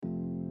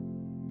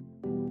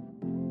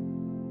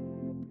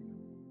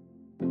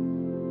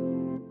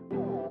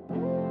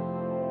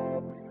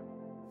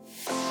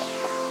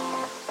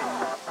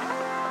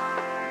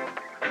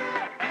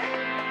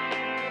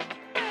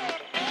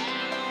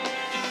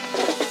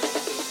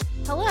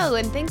Hello,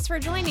 and thanks for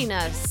joining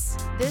us.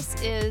 This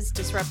is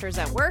Disruptors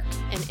at Work,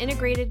 an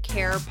integrated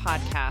care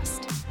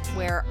podcast,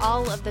 where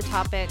all of the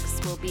topics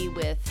will be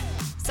with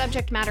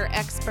subject matter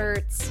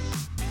experts,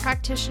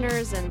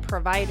 practitioners and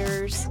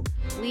providers,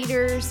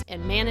 leaders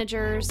and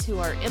managers who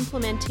are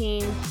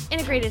implementing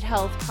integrated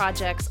health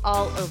projects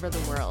all over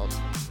the world.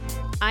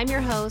 I'm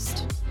your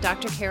host,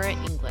 Dr. Kara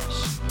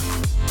English.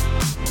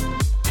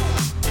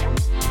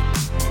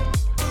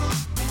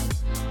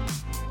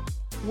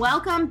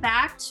 Welcome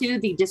back to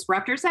the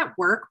Disruptors at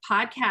Work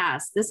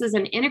podcast. This is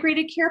an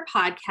integrated care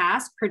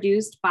podcast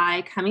produced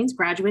by Cummings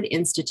Graduate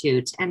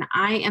Institute, and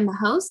I am the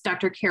host,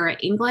 Dr. Kara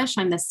English.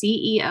 I'm the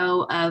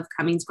CEO of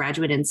Cummings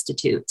Graduate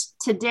Institute.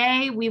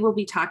 Today, we will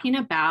be talking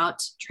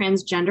about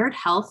transgendered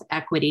health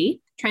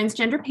equity.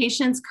 Transgender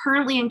patients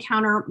currently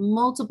encounter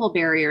multiple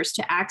barriers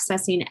to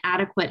accessing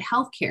adequate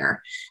healthcare.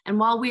 And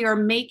while we are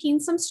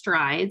making some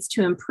strides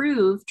to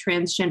improve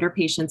transgender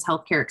patients'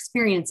 healthcare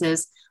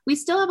experiences, we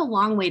still have a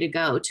long way to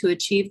go to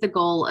achieve the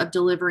goal of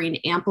delivering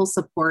ample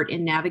support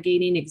in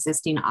navigating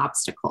existing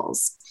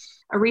obstacles.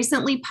 A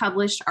recently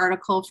published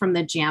article from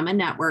the JAMA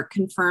Network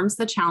confirms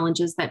the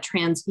challenges that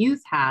trans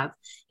youth have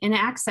in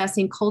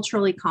accessing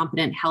culturally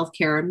competent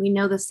healthcare, and we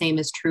know the same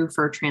is true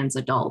for trans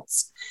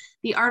adults.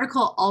 The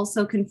article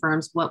also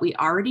confirms what we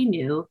already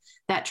knew,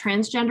 that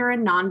transgender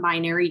and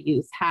non-binary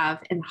youth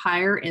have a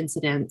higher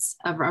incidence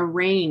of a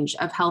range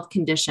of health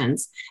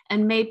conditions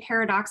and may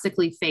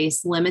paradoxically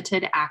face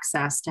limited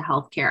access to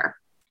healthcare.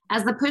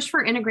 As the push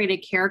for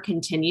integrated care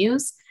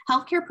continues,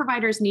 healthcare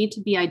providers need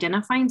to be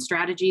identifying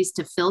strategies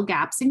to fill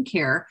gaps in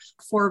care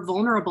for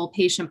vulnerable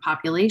patient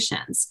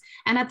populations.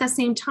 And at the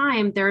same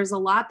time, there's a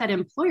lot that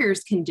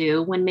employers can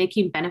do when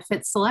making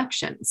benefit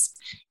selections.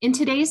 In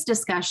today's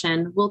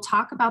discussion, we'll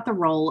talk about the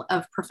role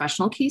of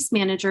professional case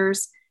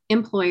managers,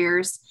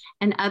 employers,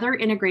 and other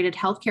integrated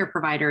healthcare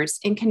providers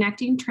in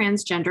connecting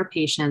transgender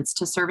patients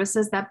to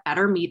services that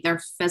better meet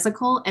their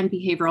physical and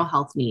behavioral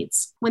health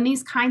needs. When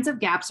these kinds of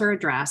gaps are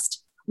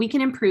addressed, we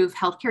can improve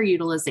healthcare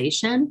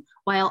utilization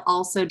while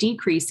also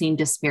decreasing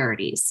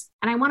disparities.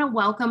 And I want to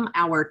welcome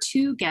our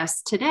two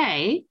guests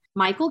today.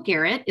 Michael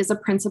Garrett is a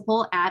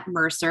principal at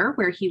Mercer,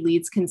 where he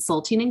leads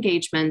consulting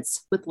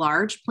engagements with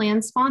large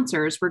plan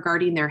sponsors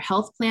regarding their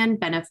health plan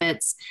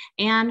benefits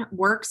and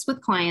works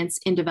with clients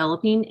in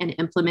developing and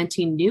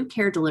implementing new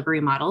care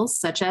delivery models,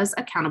 such as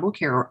accountable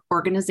care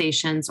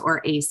organizations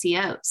or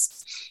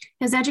ACOs.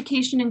 His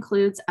education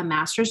includes a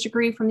master's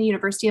degree from the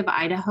University of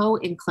Idaho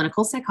in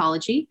clinical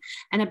psychology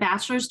and a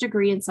bachelor's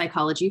degree in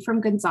psychology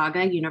from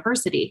Gonzaga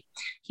University.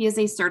 He is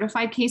a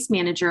certified case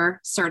manager,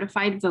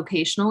 certified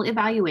vocational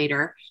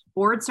evaluator,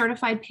 board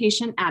certified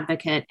patient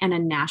advocate, and a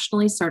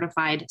nationally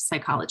certified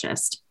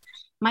psychologist.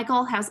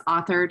 Michael has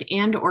authored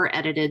and/or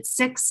edited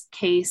 6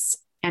 case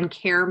and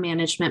care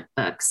management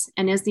books,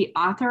 and is the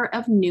author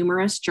of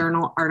numerous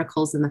journal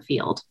articles in the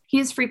field. He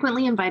is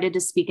frequently invited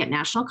to speak at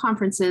national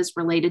conferences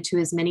related to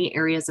his many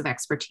areas of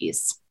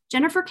expertise.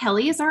 Jennifer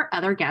Kelly is our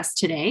other guest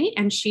today,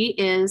 and she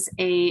is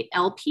a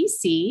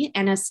LPC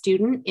and a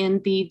student in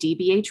the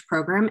DBH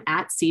program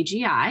at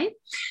CGI.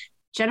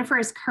 Jennifer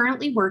is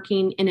currently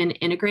working in an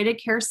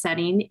integrated care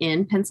setting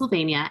in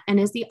Pennsylvania and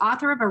is the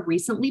author of a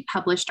recently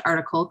published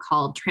article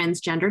called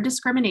Transgender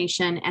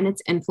Discrimination and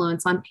Its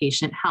Influence on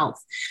Patient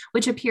Health,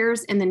 which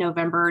appears in the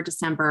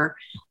November-December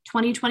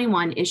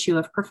 2021 issue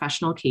of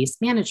Professional Case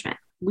Management.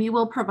 We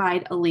will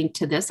provide a link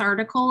to this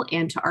article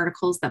and to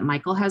articles that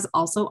Michael has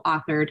also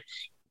authored,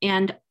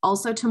 and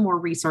also to more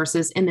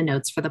resources in the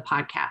notes for the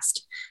podcast.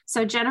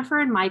 So Jennifer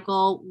and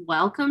Michael,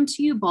 welcome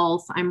to you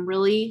both. I'm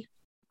really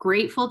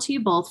grateful to you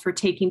both for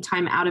taking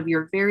time out of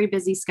your very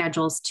busy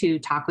schedules to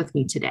talk with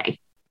me today.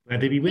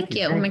 Glad to be with you. Thank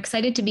you. I'm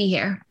excited to be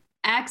here.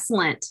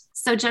 Excellent.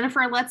 So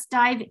Jennifer, let's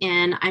dive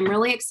in. I'm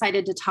really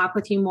excited to talk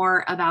with you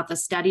more about the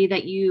study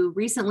that you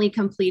recently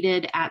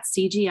completed at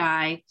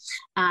CGI.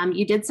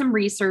 You did some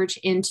research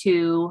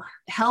into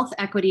health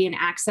equity and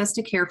access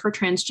to care for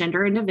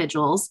transgender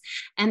individuals.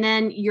 And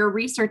then your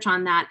research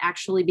on that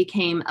actually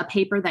became a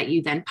paper that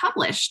you then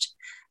published.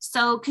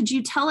 So could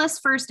you tell us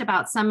first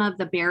about some of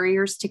the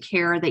barriers to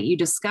care that you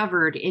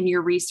discovered in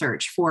your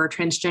research for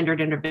transgendered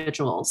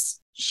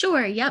individuals?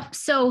 Sure. Yep.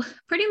 So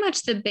pretty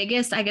much the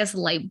biggest,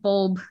 light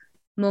bulb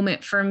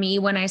moment for me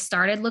when I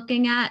started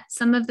looking at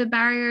some of the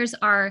barriers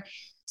are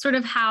sort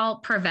of how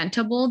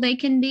preventable they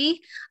can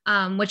be,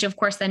 which of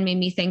course then made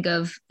me think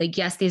of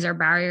yes, these are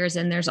barriers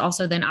and there's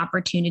also then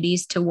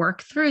opportunities to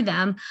work through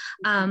them.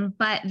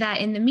 But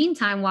that in the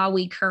meantime, while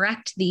we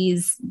correct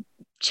these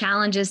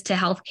challenges to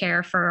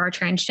healthcare for our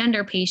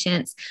transgender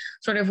patients,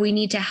 we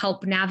need to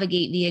help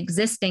navigate the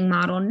existing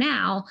model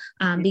now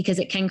because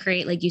it can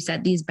create, like you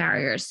said, these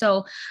barriers.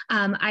 So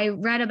I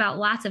read about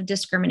lots of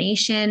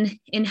discrimination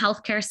in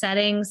healthcare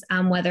settings,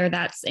 whether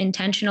that's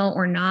intentional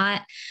or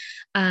not.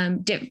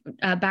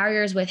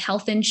 barriers with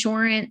health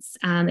insurance,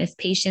 if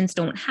patients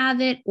don't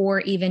have it, or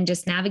even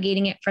just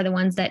navigating it for the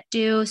ones that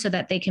do, so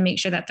that they can make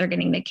sure that they're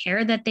getting the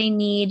care that they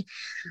need.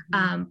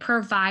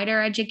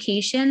 Provider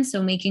education,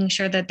 so making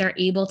sure that they're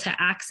able to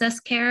access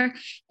care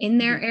in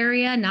their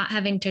area, not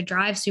having to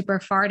drive super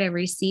far to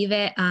receive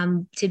it,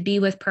 to be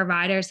with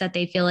providers that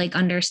they feel like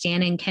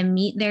understand and can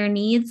meet their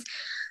needs.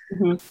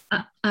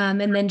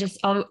 And then just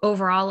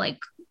overall, like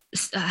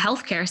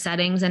healthcare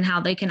settings and how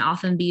they can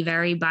often be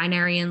very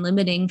binary and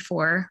limiting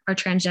for our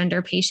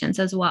transgender patients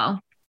as well.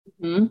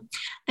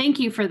 Thank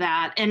you for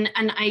that. And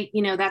I,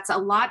 that's a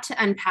lot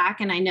to unpack.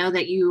 And I know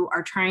that you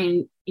are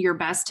trying your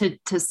best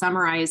to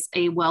summarize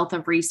a wealth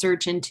of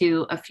research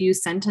into a few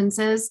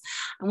sentences.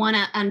 I want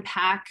to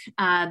unpack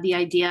the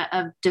idea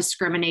of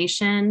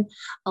discrimination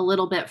a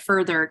little bit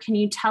further. Can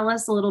you tell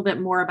us a little bit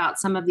more about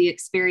some of the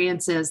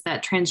experiences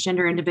that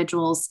transgender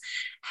individuals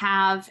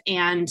have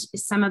and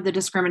some of the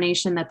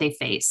discrimination that they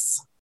face?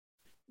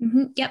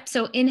 Yep.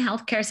 So in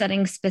healthcare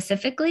settings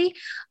specifically,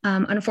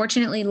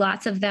 unfortunately,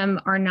 lots of them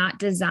are not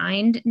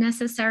designed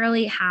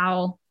necessarily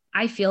how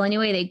I feel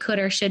anyway they could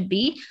or should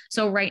be.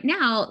 So right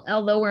now,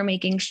 although we're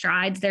making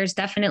strides, there's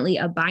definitely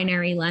a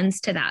binary lens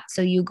to that.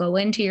 So you go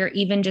into your,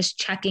 even just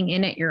checking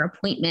in at your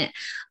appointment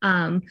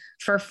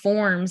for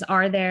forms,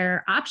 are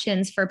there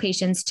options for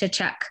patients to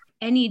check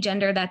any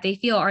gender that they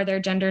feel? Are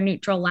there gender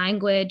neutral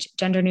language,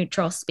 gender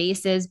neutral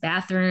spaces,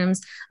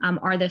 bathrooms?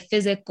 Are the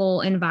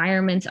physical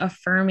environments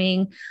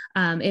affirming?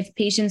 If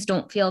patients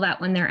don't feel that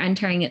when they're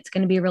entering, it's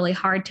going to be really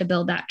hard to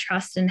build that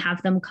trust and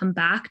have them come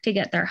back to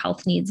get their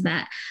health needs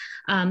met.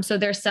 So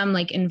there's some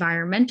like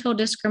environmental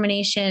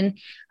discrimination.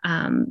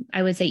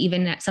 I would say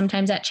even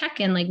sometimes at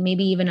check-in, like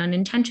maybe even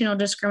unintentional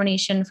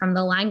discrimination from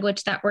the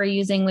language that we're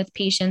using with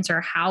patients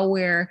or how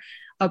we're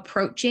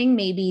approaching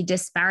maybe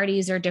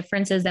disparities or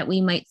differences that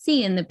we might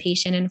see in the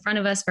patient in front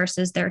of us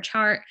versus their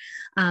chart.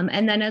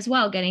 And then as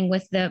well, getting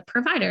with the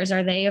providers,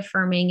 are they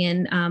affirming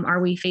and are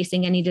we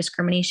facing any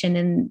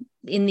discrimination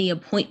in the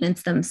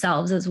appointments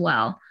themselves as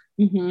well?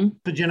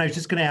 So Jen, I was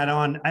just going to add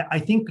on, I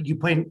think you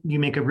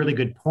make a really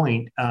good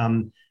point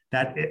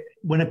that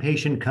when a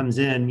patient comes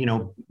in,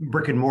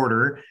 brick and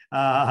mortar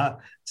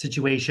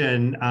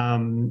situation,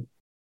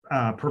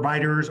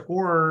 providers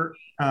or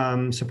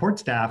support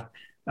staff,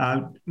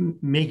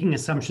 making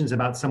assumptions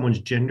about someone's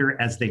gender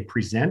as they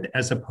present,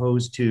 as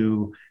opposed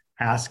to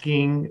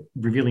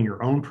revealing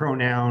your own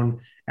pronoun,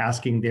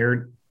 asking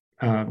their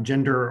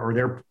gender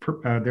or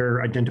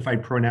their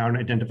identified pronoun,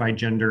 identified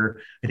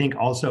gender, I think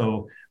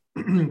also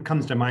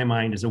comes to my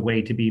mind as a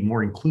way to be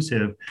more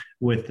inclusive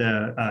with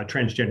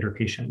transgender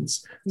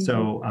patients.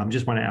 So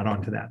just want to add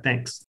on to that.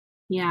 Thanks.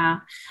 Yeah,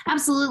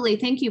 absolutely.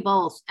 Thank you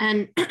both.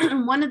 And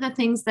one of the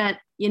things that,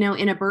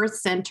 in a birth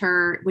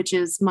center, which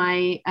is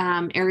my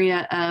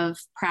area of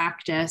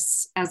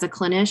practice as a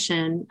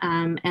clinician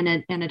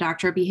and a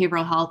doctor of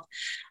behavioral health,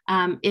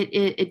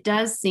 it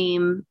does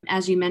seem,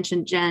 as you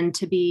mentioned, Jen,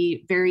 to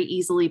be very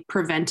easily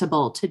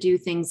preventable, to do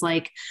things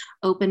like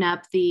open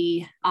up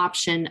the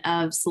option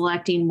of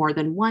selecting more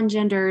than one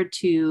gender,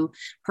 to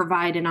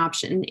provide an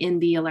option in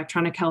the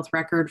electronic health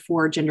record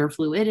for gender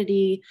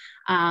fluidity,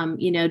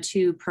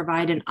 to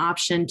provide an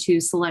option to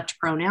select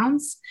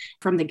pronouns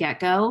from the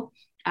get-go.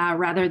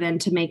 Rather than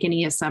to make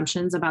any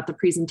assumptions about the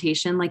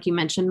presentation, like you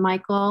mentioned,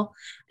 Michael.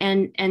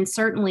 And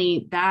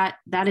certainly that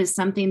is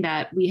something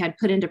that we had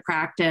put into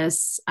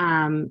practice,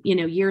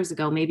 years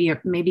ago,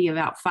 maybe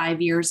about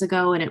 5 years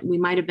ago. And we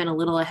might've been a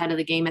little ahead of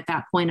the game at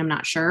that point, I'm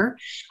not sure.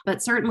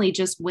 But certainly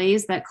just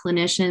ways that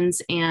clinicians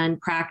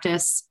and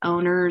practice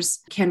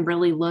owners can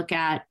really look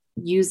at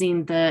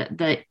using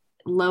the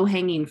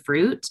low-hanging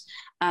fruit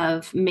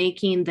of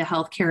making the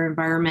healthcare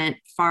environment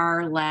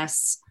far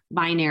less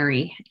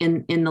binary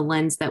in the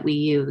lens that we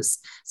use.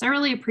 So I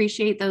really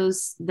appreciate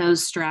those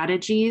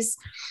strategies.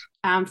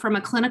 From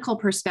a clinical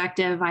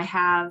perspective, I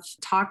have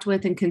talked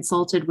with and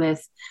consulted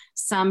with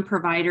some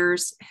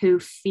providers who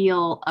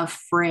feel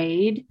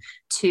afraid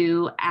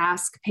to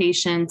ask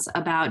patients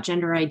about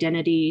gender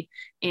identity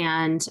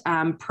and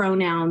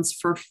pronouns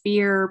for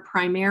fear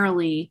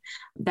primarily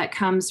that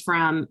comes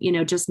from,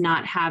 just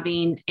not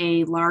having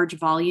a large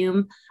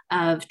volume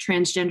of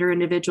transgender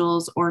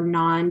individuals or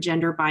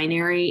non-gender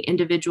binary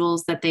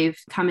individuals that they've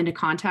come into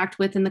contact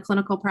with in the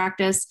clinical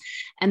practice.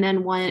 And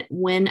then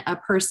when a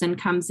person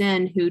comes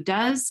in who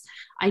does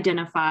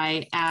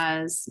identify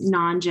as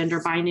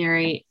non-gender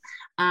binary,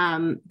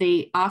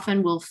 they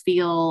often will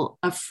feel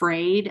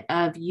afraid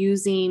of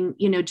using,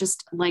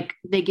 just like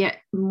they get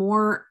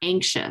more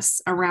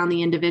anxious around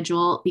the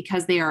individual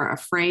because they are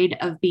afraid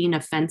of being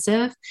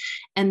offensive.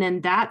 And then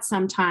that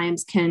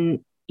sometimes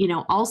can,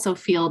 also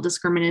feel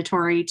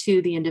discriminatory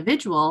to the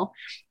individual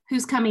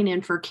who's coming in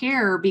for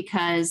care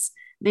because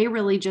They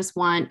really just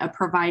want a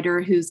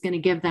provider who's going to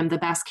give them the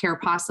best care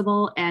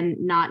possible and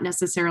not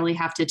necessarily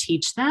have to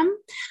teach them,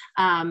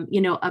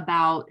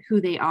 about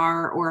who they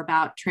are or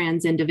about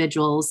trans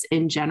individuals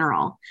in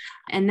general.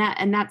 And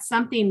that's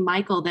something,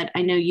 Michael, that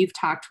I know you've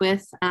talked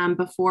with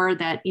before,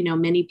 that,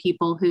 many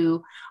people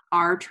who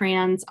are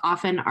trans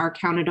often are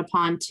counted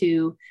upon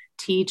to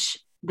teach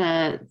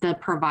the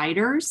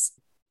providers,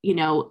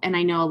 and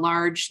I know a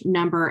large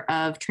number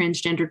of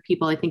transgendered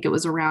people, I think it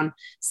was around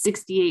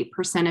 68%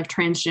 of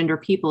transgender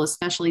people,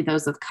 especially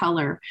those of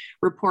color,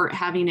 report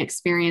having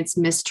experienced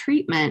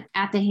mistreatment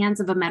at the hands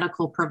of a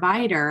medical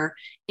provider,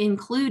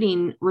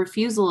 including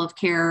refusal of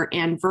care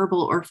and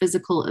verbal or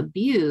physical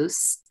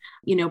abuse,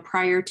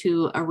 prior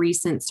to a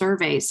recent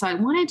survey. So I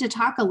wanted to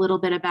talk a little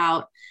bit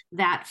about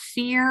that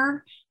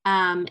fear,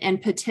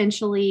 and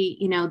potentially,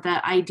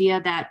 the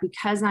idea that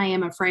because I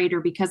am afraid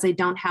or because I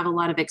don't have a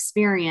lot of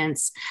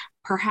experience,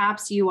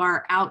 perhaps you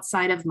are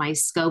outside of my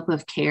scope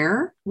of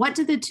care. What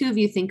do the two of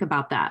you think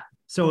about that?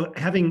 So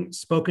having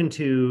spoken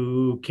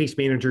to case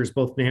managers,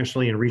 both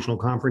nationally and regional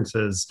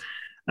conferences,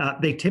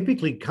 they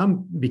typically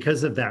come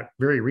because of that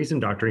very reason,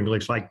 Dr.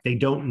 English, like they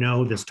don't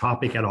know this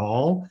topic at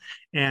all.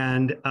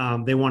 And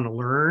they want to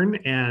learn.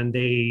 And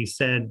they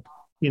said,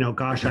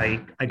 gosh, I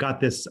got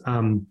this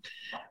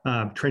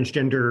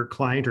transgender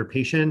client or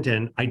patient,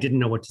 and I didn't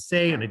know what to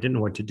say, and I didn't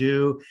know what to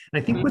do.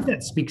 And I think what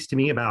that speaks to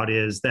me about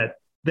is that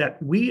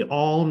we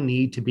all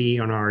need to be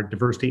on our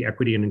diversity,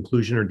 equity, and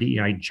inclusion, or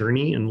DEI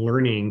journey, and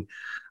learning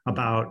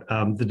about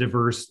the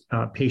diverse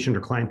patient or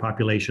client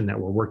population that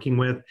we're working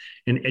with,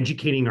 and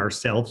educating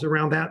ourselves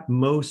around that.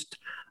 Most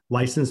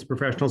licensed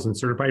professionals and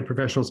certified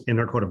professionals in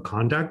their code of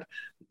conduct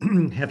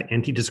have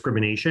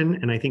anti-discrimination.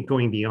 And I think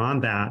going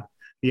beyond that,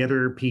 the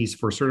other piece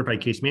for certified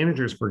case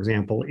managers, for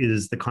example,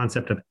 is the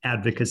concept of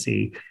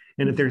advocacy.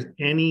 And if there's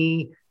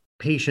any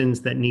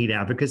patients that need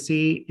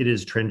advocacy, it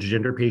is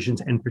transgender patients,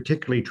 and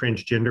particularly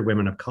transgender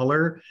women of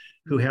color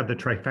who have the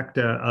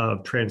trifecta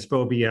of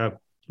transphobia,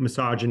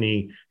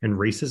 misogyny, and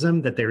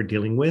racism that they're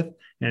dealing with,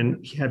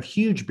 and have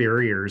huge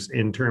barriers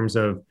in terms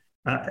of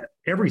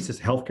every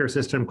healthcare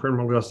system,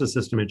 criminal justice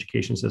system,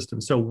 education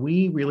system. So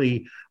we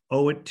really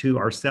owe it to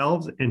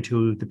ourselves and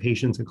to the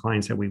patients and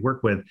clients that we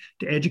work with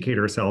to educate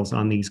ourselves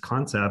on these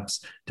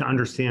concepts, to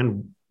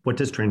understand what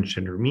does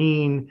transgender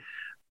mean,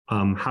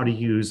 how to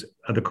use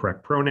the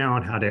correct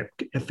pronoun, how to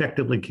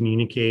effectively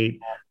communicate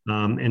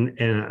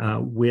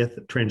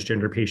with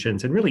transgender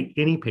patients, and really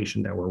any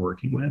patient that we're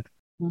working with.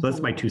 So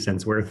that's my 2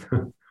 cents worth.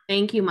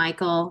 Thank you,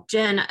 Michael.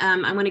 Jen,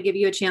 I'm going to give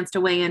you a chance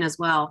to weigh in as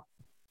well.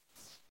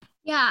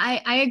 Yeah,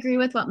 I agree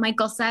with what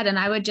Michael said. And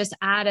I would just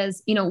add,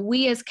 as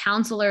we as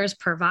counselors,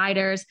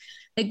 providers,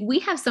 like we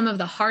have some of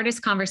the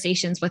hardest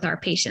conversations with our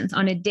patients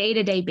on a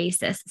day-to-day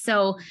basis.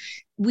 So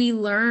we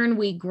learn,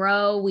 we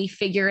grow, we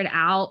figure it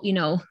out,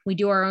 we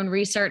do our own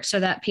research so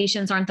that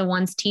patients aren't the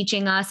ones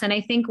teaching us. And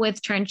I think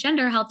with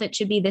transgender health, it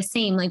should be the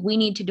same. Like we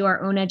need to do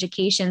our own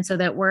education so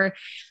that we're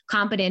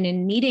competent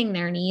in meeting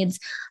their needs,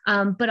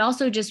 but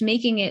also just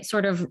making it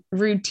sort of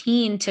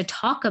routine to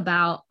talk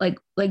about,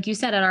 like you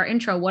said at our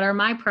intro, what are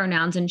my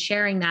pronouns, and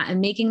sharing that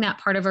and making that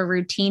part of a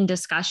routine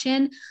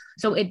discussion.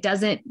 So it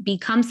doesn't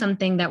become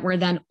something that we're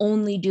then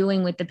only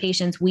doing with the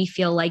patients we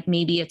feel like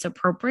maybe it's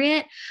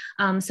appropriate,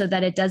 so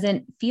that it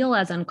doesn't feel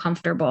as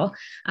uncomfortable,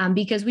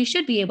 because we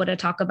should be able to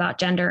talk about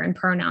gender and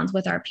pronouns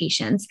with our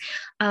patients.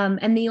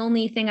 And the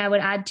only thing I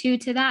would add to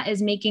that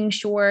is making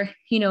sure,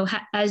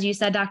 as you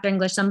said, Dr.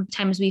 English,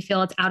 sometimes we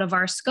feel it's out of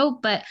our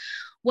scope, but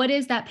what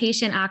is that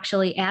patient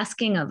actually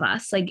asking of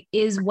us? Like,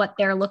 is what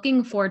they're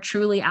looking for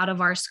truly out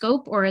of our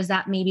scope, or is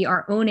that maybe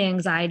our own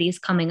anxieties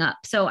coming up?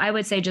 So I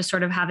would say just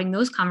sort of having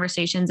those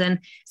conversations and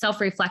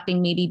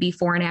self-reflecting maybe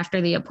before and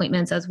after the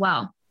appointments as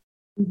well.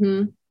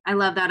 Mm-hmm. I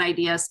love that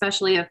idea,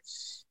 especially if,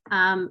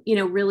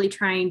 really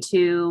trying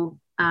to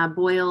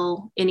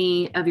boil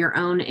any of your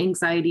own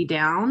anxiety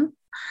down.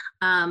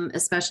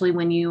 Especially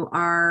when you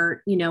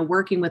are,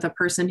 working with a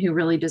person who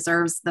really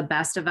deserves the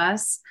best of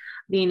us,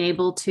 being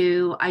able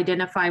to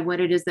identify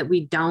what it is that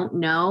we don't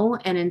know.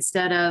 And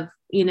instead of,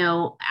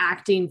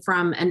 acting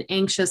from an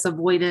anxious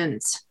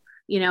avoidant,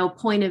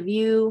 point of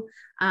view,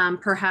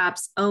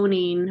 perhaps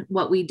owning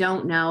what we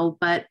don't know,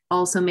 but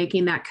also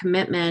making that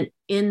commitment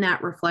in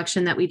that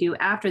reflection that we do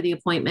after the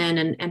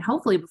appointment, and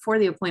hopefully before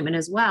the appointment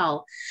as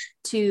well,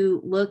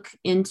 to look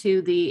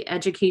into the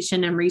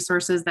education and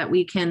resources that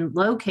we can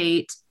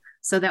locate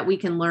so that we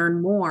can learn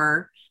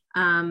more.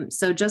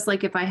 So just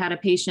like if I had a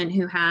patient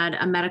who had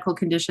a medical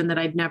condition that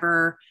I'd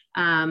never,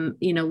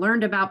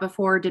 learned about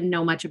before, didn't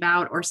know much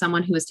about, or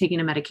someone who was taking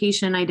a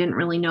medication I didn't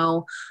really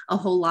know a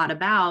whole lot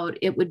about,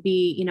 it would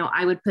be,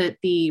 I would put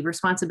the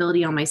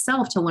responsibility on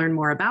myself to learn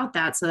more about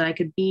that so that I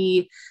could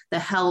be the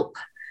help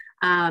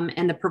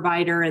and the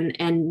provider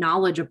and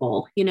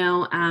knowledgeable,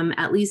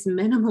 at least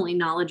minimally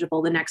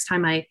knowledgeable the next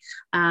time I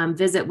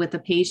visit with the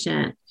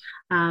patient.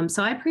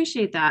 So I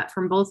appreciate that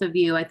from both of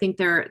you. I think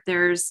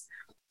there's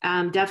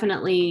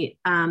definitely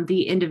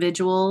the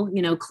individual,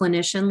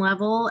 clinician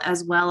level,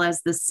 as well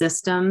as the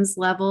systems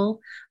level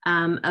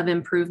of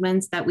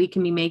improvements that we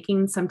can be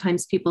making.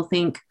 Sometimes people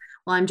think,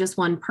 well, I'm just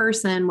one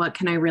person. What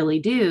can I really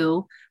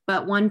do?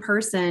 But one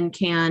person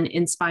can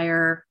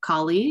inspire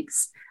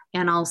colleagues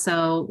and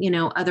also,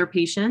 other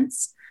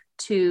patients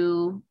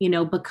to,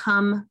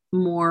 become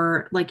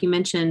more, like you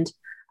mentioned,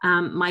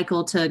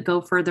 Michael, to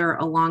go further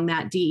along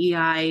that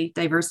DEI,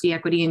 diversity,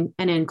 equity,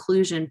 and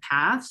inclusion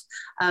path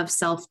of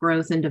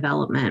self-growth and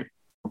development.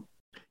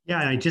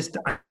 Yeah, and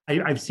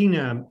I've seen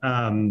a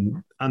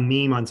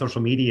meme on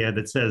social media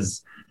that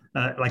says,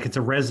 like it's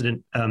a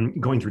resident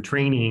going through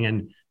training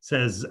and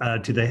says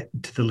to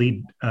the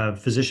lead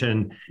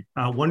physician,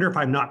 wonder if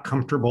I'm not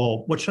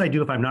comfortable. What should I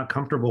do if I'm not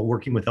comfortable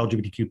working with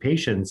LGBTQ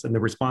patients? And the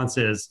response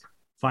is,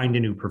 find a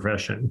new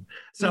profession.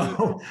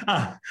 So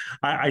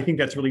I think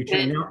that's really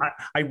true. Now,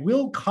 I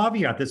will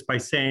caveat this by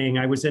saying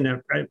I was in a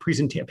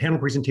panel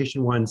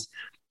presentation once,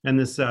 and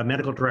this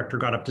medical director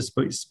got up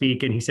to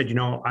speak, and he said,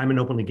 I'm an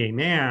openly gay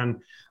man,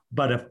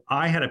 but if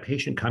I had a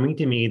patient coming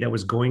to me that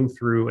was going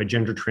through a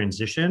gender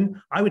transition,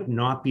 I would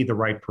not be the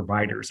right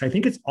provider. So I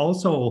think it's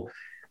also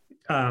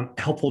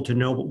helpful to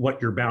know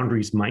what your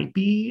boundaries might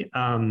be.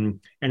 And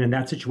in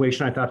that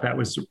situation, I thought that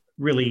was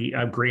really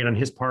great on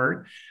his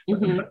part.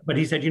 Mm-hmm. But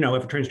he said, if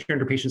a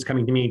transgender patient's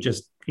coming to me,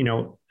 just,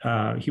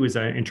 he was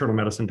an internal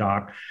medicine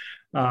doc,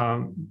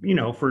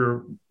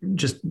 for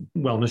just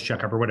wellness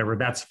checkup or whatever,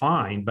 that's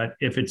fine. But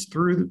if it's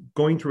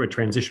going through a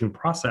transition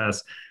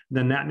process,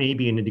 then that may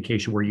be an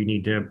indication where you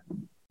need to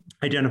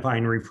identify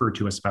and refer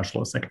to a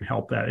specialist that can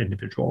help that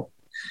individual.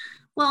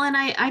 Well, and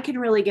I can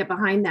really get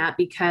behind that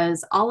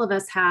because all of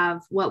us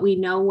have what we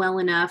know well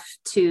enough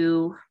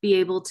to be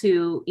able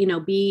to,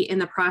 be in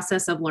the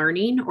process of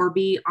learning or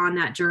be on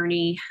that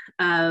journey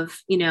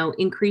of,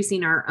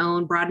 increasing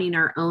broadening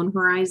our own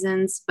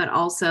horizons, but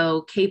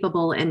also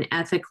capable and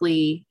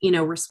ethically,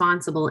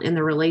 responsible in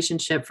the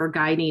relationship for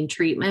guiding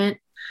treatment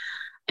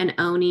and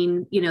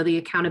owning, the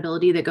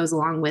accountability that goes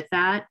along with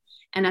that.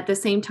 And at the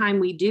same time,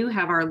 we do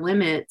have our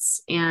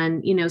limits.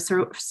 And,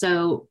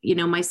 so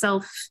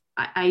myself,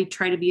 I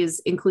try to be as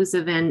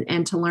inclusive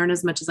and to learn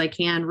as much as I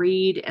can,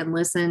 read and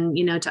listen,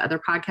 to other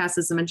podcasts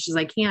as much as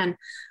I can.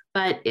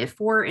 But if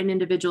for an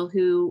individual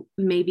who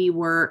maybe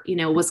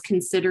was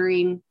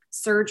considering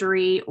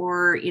surgery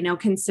or,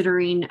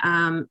 considering,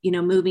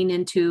 moving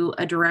into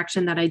a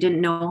direction that I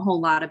didn't know a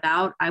whole lot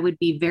about, I would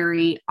be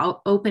very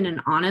open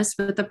and honest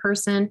with the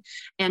person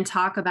and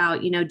talk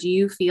about, do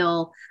you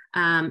feel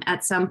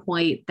at some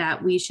point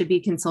that we should be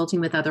consulting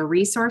with other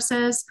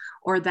resources,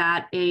 or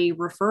that a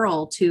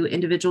referral to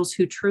individuals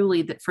who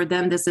truly, for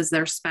them, this is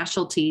their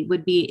specialty,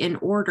 would be in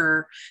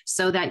order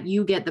so that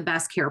you get the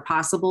best care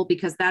possible,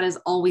 because that is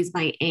always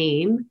my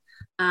aim.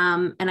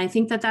 And I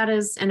think that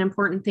is an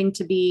important thing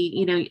to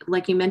be,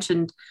 like you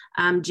mentioned,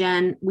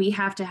 Jen, we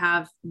have to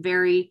have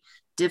very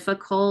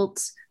difficult,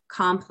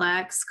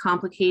 complex,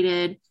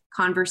 complicated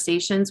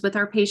conversations with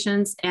our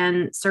patients.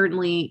 And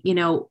certainly,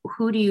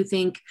 who do you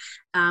think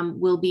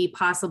will be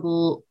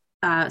possible?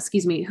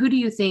 Who do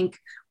you think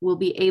will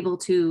be able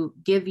to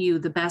give you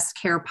the best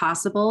care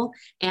possible?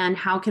 And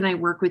how can I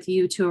work with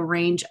you to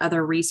arrange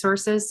other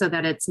resources so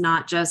that it's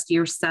not just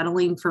you're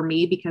settling for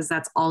me because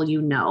that's all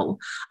you know?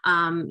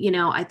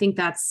 I think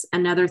that's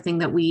another thing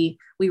that we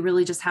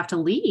really just have to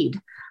lead,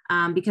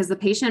 because the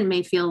patient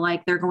may feel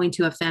like they're going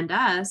to offend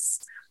us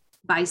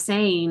by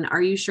saying,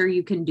 are you sure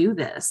you can do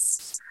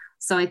this?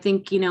 So I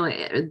think,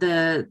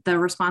 the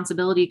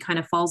responsibility kind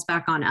of falls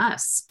back on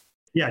us.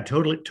 Yeah,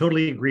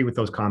 totally agree with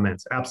those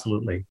comments.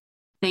 Absolutely.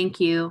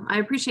 Thank you. I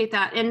appreciate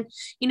that. And,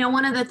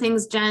 one of the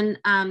things, Jen,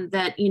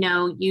 that,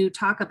 you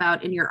talk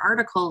about in your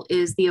article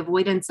is the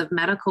avoidance of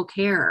medical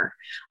care.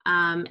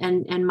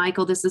 And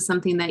Michael, this is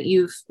something that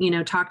you've,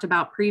 talked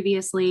about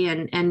previously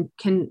and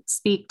can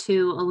speak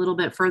to a little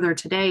bit further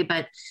today.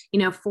 But,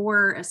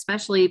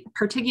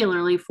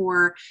 particularly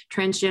for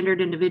transgendered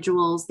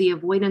individuals, the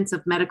avoidance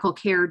of medical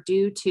care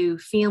due to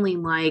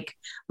feeling like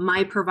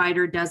my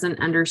provider doesn't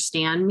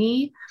understand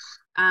me.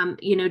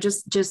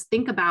 Just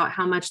think about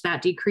how much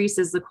that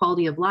decreases the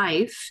quality of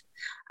life.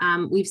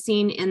 We've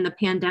seen in the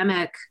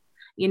pandemic,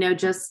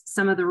 just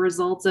some of the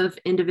results of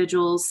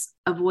individuals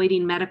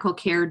avoiding medical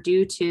care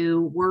due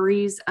to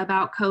worries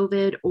about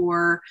COVID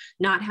or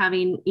not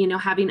having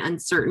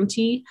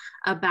uncertainty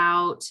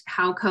about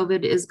how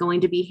COVID is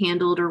going to be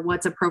handled or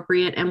what's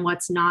appropriate and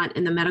what's not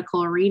in the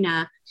medical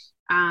arena.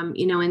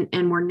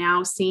 And we're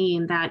now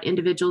seeing that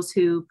individuals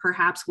who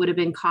perhaps would have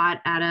been caught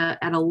at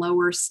a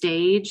lower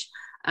stage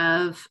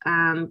of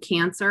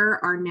cancer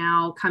are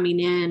now coming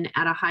in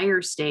at a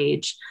higher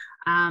stage.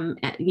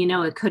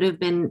 It could have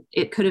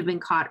been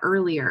caught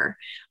earlier.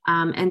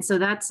 And so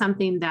that's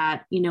something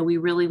that, we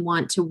really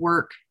want to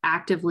work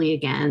actively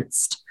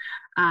against.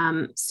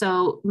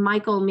 So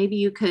Michael, maybe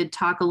you could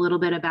talk a little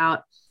bit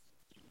about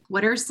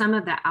what are some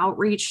of the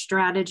outreach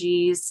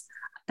strategies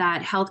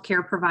that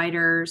healthcare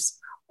providers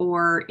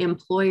or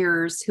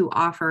employers who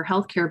offer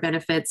healthcare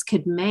benefits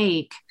could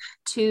make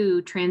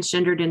to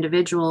transgendered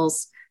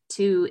individuals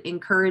to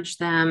encourage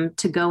them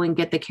to go and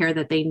get the care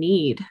that they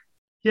need?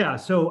 Yeah.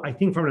 So I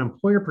think from an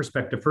employer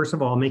perspective, first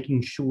of all,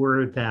 making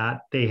sure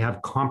that they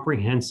have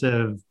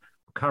comprehensive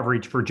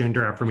coverage for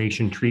gender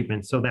affirmation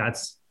treatment. So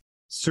that's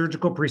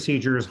surgical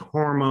procedures,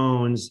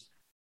 hormones,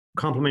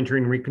 complementary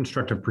and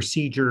reconstructive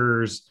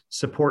procedures,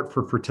 support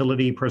for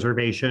fertility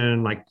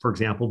preservation, like, for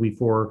example,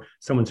 before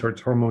someone starts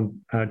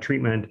hormone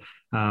treatment,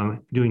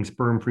 doing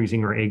sperm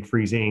freezing or egg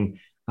freezing.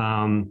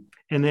 And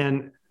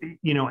then,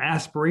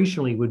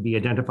 aspirationally would be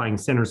identifying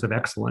centers of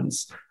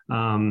excellence.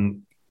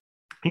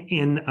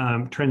 In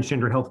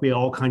transgender health, we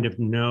all kind of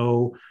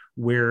know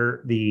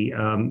where the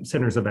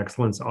centers of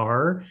excellence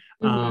are.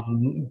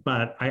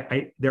 But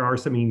there are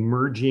some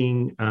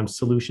emerging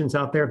solutions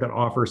out there that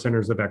offer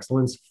centers of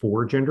excellence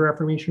for gender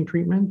affirmation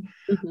treatment.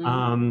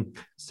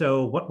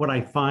 So what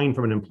I find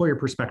from an employer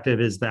perspective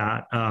is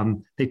that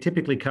they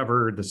typically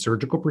cover the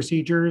surgical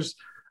procedures,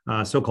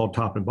 so-called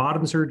top and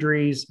bottom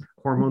surgeries,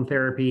 hormone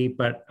therapy,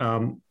 but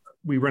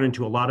we run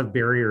into a lot of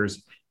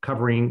barriers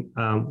covering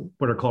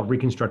what are called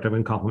reconstructive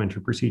and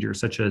complementary procedures,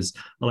 such as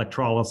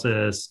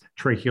electrolysis,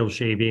 tracheal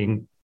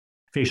shaving,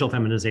 facial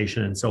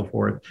feminization, and so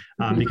forth,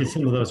 because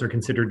some of those are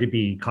considered to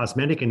be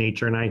cosmetic in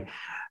nature. And I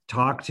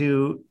talk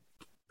to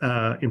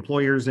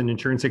employers and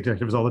insurance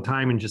executives all the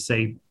time and just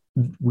say,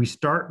 we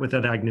start with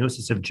a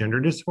diagnosis of gender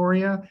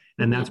dysphoria,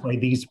 and that's why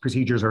these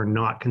procedures are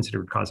not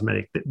considered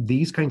cosmetic.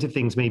 These kinds of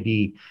treatments may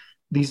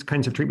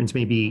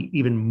be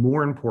even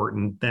more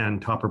important than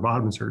top or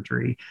bottom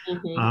surgery.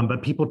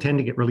 But people tend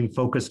to get really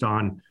focused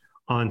on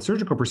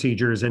surgical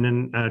procedures. And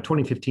in a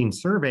 2015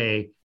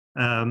 survey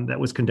that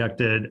was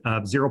conducted,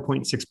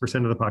 0.6%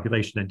 of the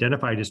population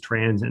identified as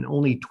trans, and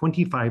only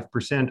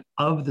 25%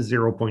 of the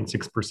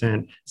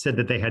 0.6% said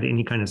that they had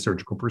any kind of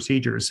surgical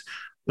procedures.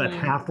 But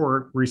half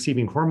were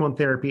receiving hormone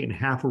therapy and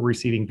half were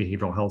receiving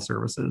behavioral health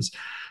services.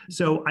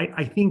 So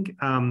I think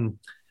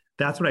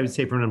that's what I would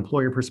say from an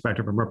employer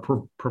perspective. From a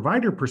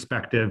provider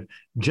perspective,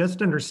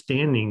 just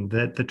understanding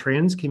that the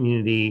trans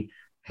community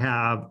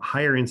have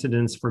higher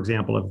incidence, for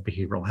example, of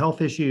behavioral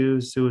health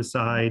issues,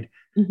 suicidality,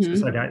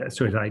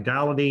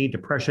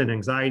 depression,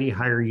 anxiety,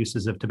 higher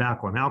uses of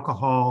tobacco and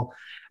alcohol.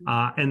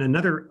 And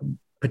another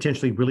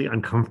potentially really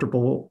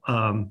uncomfortable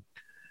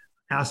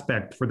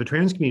aspect for the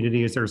trans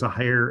community is there's a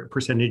higher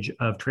percentage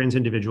of trans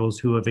individuals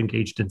who have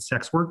engaged in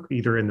sex work,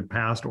 either in the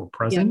past or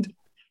present.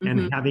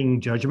 And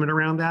having judgment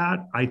around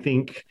that, I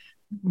think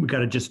we got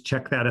to just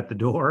check that at the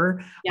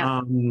door.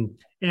 And,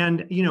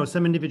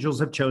 some individuals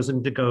have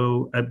chosen to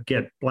go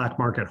get black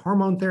market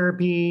hormone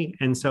therapy.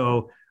 And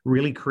so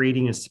really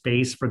creating a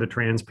space for the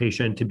trans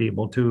patient to be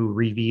able to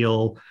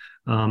reveal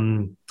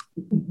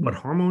what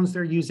hormones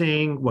they're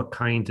using, what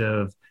kind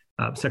of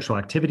sexual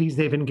activities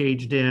they've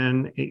engaged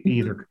in,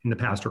 either in the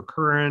past or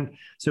current.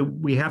 So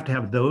we have to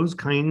have those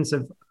kinds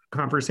of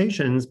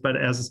conversations. But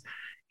as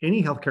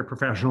any healthcare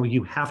professional,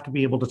 you have to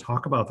be able to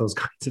talk about those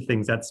kinds of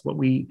things. That's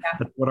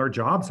that's what our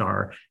jobs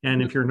are.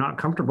 And if you're not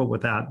comfortable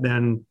with that,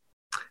 then,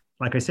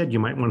 like I said, you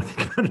might want to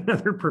think about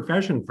another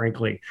profession,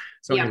 frankly.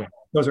 So anyway,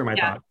 those are my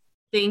thoughts.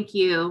 Thank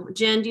you.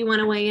 Jen, do you want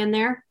to weigh in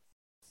there?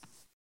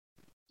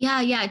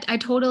 Yeah, I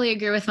totally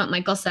agree with what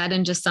Michael said.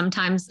 And just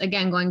sometimes,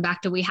 again, going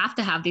back to, we have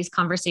to have these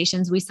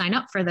conversations, we sign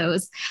up for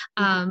those.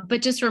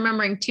 But just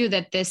remembering too,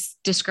 that this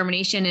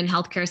discrimination in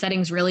healthcare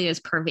settings really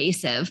is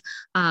pervasive.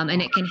 And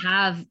it can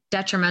have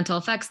detrimental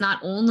effects, not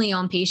only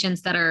on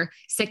patients that are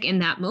sick in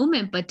that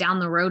moment, but down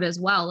the road as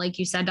well. Like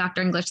you said,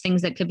 Dr. English,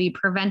 things that could be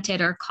prevented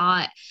or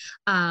caught.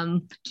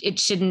 It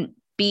shouldn't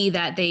be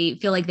that they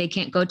feel like they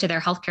can't go to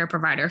their healthcare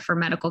provider for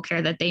medical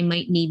care that they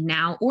might need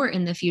now or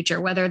in the future,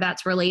 whether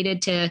that's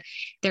related to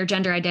their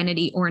gender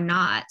identity or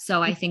not.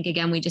 So I think,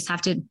 again, we just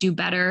have to do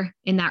better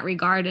in that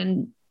regard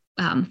and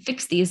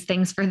fix these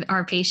things for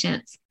our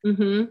patients.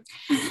 And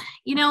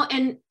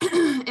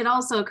it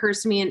also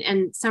occurs to me,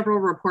 and several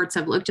reports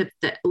have looked at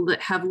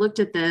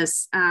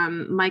this.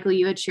 Michael,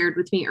 you had shared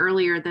with me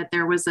earlier that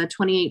there was a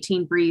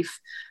 2018 brief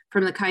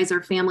from the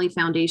Kaiser Family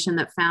Foundation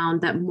that found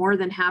that more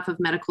than half of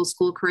medical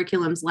school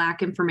curriculums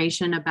lack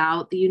information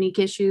about the unique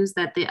issues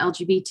that the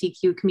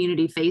LGBTQ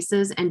community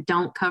faces and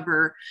don't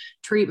cover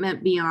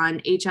treatment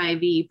beyond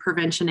HIV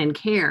prevention and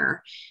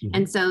care.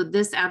 And so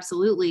this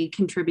absolutely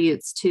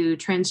contributes to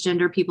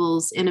transgender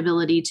people's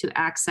inability to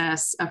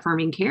access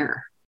affirming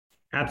care.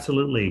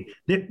 Absolutely.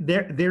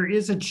 There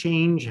is a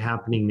change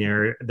happening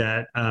there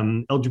that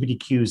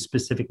LGBTQ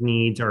specific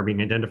needs are being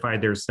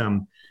identified. There's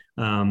some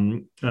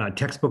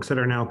textbooks that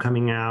are now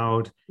coming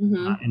out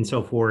and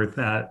so forth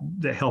that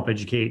help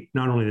educate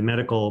not only the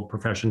medical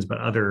professions, but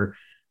other,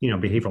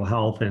 behavioral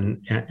health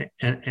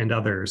and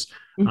others.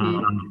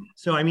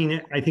 So,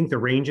 I think the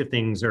range of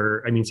things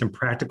some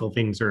practical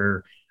things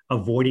are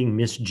avoiding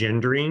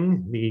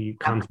misgendering, the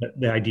concept,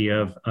 the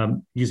idea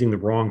of using the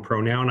wrong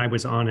pronoun. I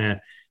was on a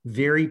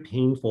very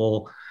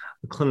painful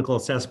clinical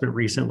assessment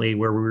recently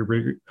where we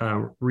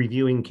were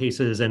reviewing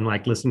cases and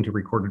listening to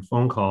recorded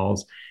phone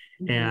calls.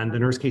 And the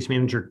nurse case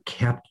manager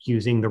kept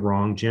using the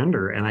wrong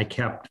gender, and I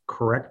kept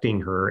correcting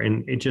her.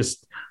 And it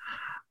just,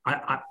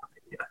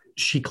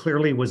 she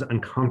clearly was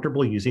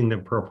uncomfortable using the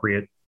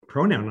appropriate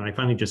pronoun. And I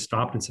finally just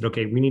stopped and said,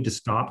 okay, we need to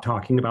stop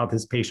talking about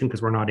this patient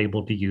because we're not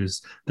able to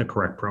use the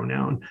correct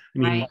pronoun.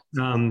 I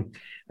mean,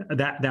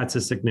 that's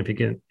a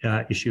significant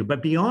issue.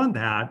 But beyond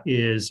that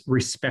is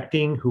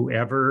respecting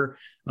whoever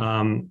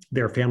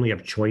their family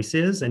of choice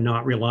is and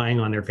not relying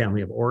on their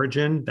family of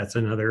origin. That's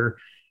another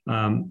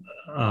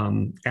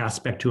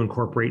aspect to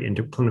incorporate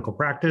into clinical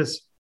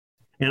practice.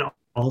 And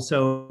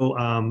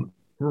also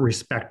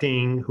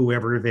respecting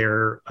whoever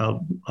their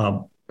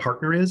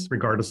partner is,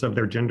 regardless of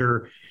their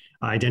gender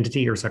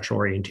identity or sexual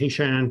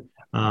orientation.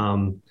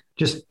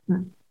 Just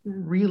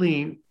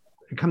really,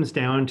 it comes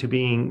down to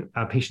being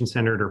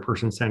patient-centered or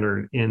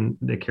person-centered in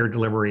the care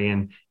delivery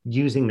and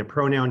using the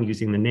pronoun,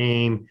 using the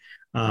name,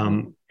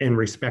 and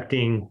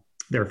respecting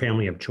their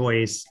family of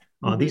choice.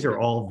 These are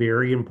all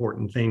very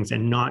important things,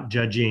 and not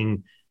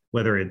judging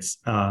whether it's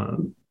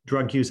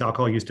drug use,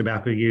 alcohol use,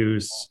 tobacco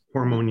use,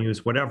 hormone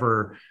use,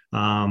 whatever,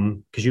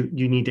 because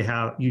you need to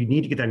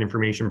get that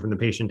information from the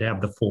patient to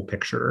have the full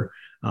picture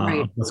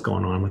of what's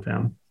going on with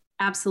them.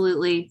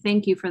 Absolutely.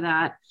 Thank you for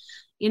that.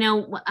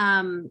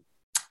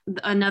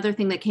 Another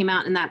thing that came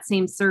out in that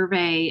same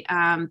survey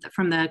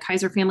from the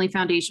Kaiser Family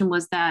Foundation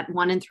was that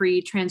 1 in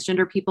 3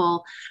 transgender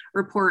people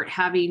report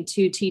having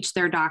to teach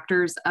their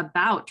doctors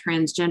about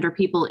transgender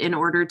people in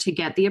order to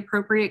get the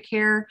appropriate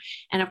care.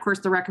 And of course,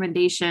 the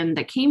recommendation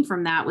that came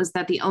from that was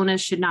that the onus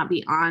should not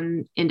be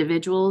on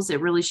individuals.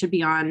 It really should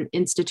be on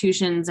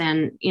institutions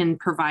and in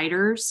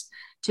providers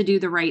to do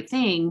the right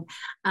thing.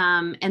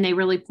 And they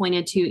really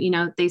pointed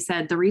to, they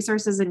said the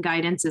resources and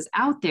guidance is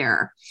out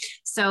there.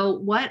 So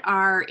what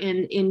are,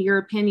 in your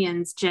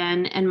opinions,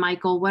 Jen and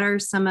Michael, what are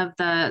some of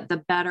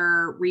the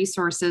better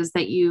resources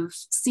that you've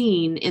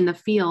seen in the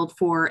field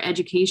for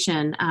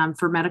education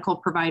for medical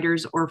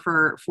providers or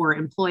for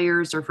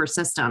employers or for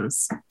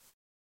systems?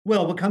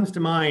 Well, what comes to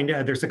mind,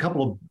 there's a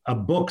couple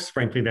of books,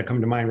 frankly, that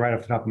come to mind right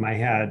off the top of my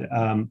head.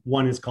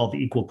 One is called The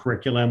Equal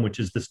Curriculum, which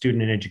is the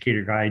Student and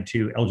Educator Guide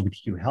to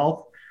LGBTQ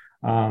Health.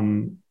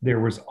 There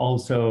was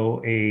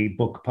also a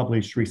book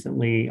published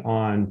recently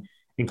on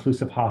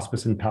inclusive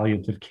hospice and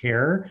palliative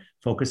care,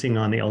 focusing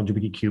on the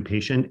LGBTQ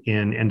patient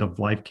in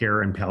end-of-life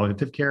care and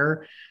palliative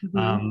care.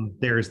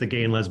 There's the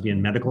Gay and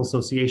Lesbian Medical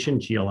Association,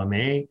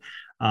 GLMA.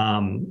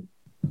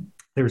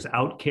 There's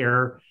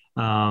OutCare.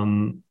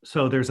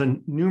 So there's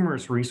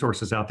numerous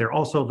resources out there.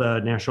 Also, the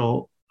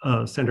National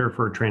Center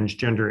for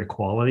Transgender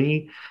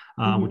Equality,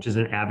 which is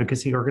an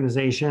advocacy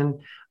organization.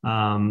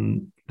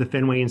 The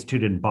Fenway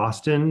Institute in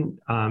Boston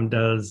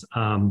does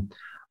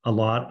a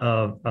lot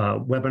of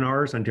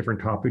webinars on different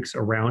topics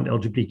around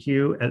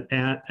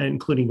LGBTQ,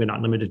 including but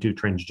not limited to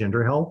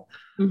transgender health.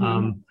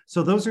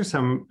 So those are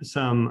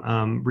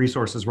some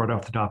resources right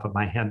off the top of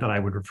my head that I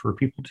would refer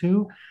people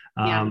to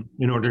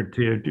in order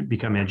to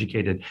become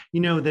educated.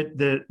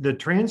 That the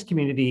trans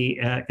community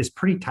is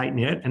pretty tight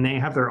knit, and they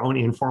have their own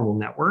informal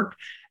network.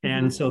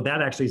 And so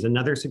that actually is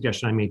another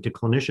suggestion I made to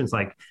clinicians,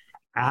 like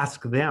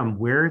ask them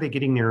where are they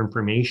getting their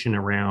information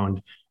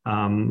around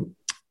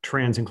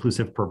trans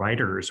inclusive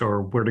providers,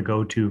 or where to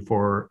go to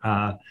for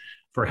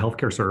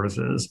healthcare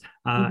services.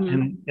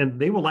 And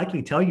they will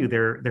likely tell you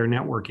their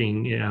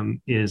networking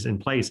is in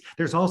place.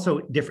 There's also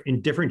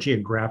in different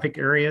geographic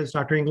areas,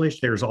 Dr. English,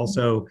 there's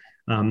also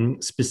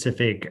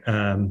specific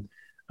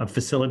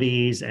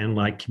facilities and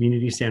like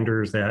community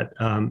centers that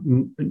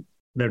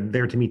they're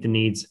there to meet the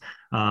needs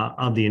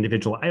of the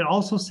individual. I'd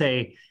also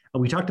say,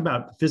 we talked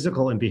about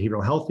physical and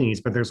behavioral health needs,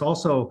 but there's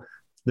also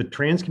the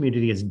trans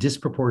community is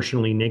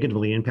disproportionately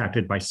negatively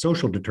impacted by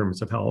social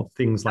determinants of health.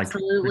 Things like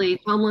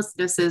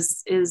homelessness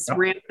is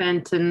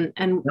rampant,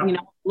 and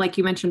like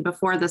you mentioned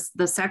before,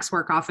 the sex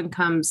work often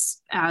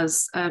comes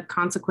as a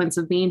consequence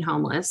of being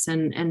homeless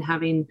and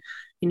having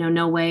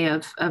no way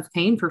of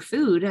paying for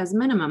food as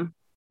minimum.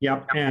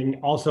 Yep. And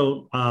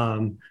also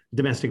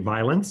domestic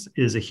violence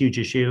is a huge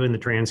issue in the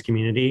trans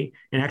community,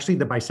 and actually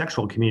the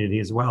bisexual community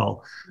as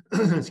well.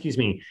 Excuse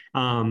me.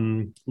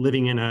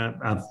 Living in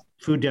a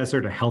food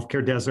desert, a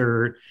healthcare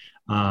desert,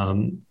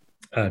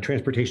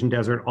 transportation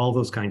desert, all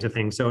those kinds of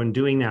things. So in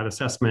doing that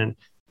assessment,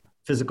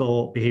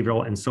 physical,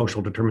 behavioral, and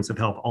social determinants of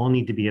health all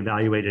need to be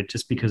evaluated,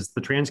 just because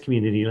the trans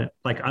community,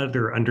 like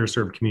other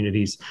underserved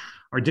communities,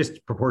 are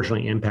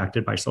disproportionately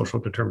impacted by social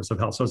determinants of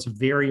health. So it's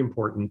very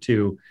important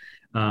to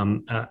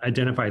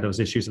identify those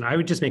issues. And I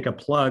would just make a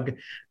plug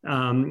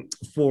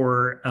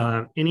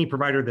for any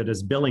provider that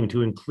is billing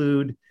to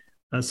include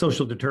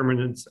social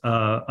determinants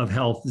of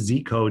health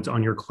Z codes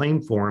on your claim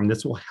form.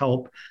 This will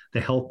help the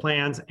health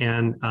plans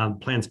and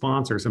plan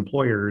sponsors,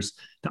 employers,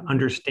 to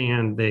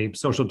understand the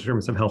social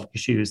determinants of health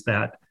issues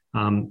that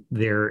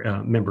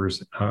their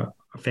members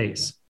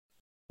face.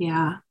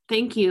 Yeah,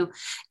 thank you.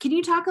 Can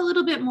you talk a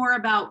little bit more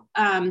about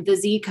the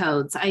Z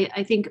codes?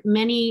 I think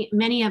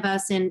many of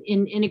us in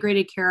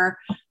integrated care,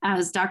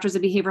 as doctors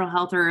of behavioral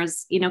health, or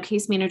as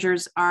case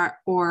managers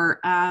or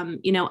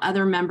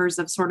other members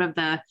of sort of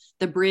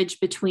the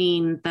bridge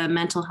between the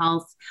mental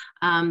health,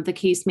 the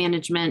case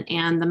management,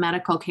 and the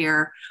medical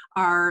care,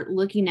 are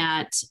looking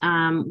at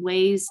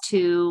ways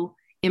to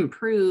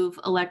improve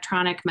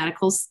electronic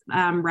medical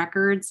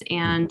records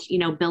and,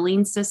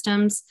 billing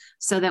systems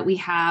so that we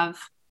have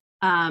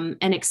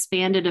an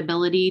expanded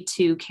ability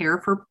to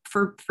care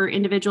for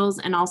individuals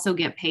and also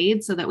get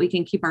paid so that we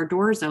can keep our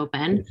doors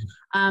open.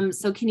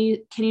 So can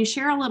you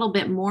share a little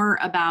bit more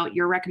about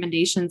your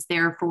recommendations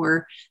there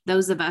for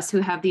those of us who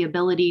have the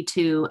ability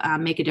to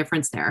make a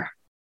difference there?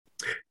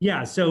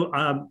 Yeah. So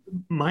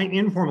my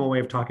informal way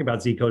of talking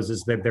about Z codes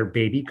is that they're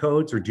baby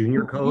codes or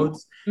junior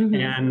codes,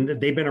 and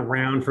they've been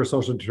around for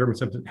social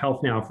determinants of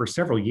health now for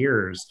several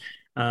years.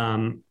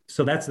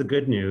 So that's the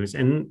good news.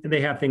 And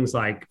they have things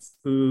like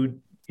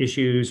food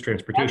issues,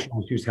 transportation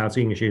issues,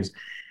 housing issues,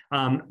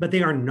 but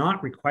they are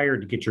not required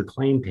to get your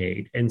claim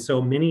paid. And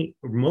so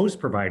most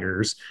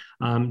providers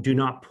do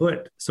not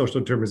put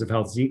social determinants of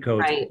health Z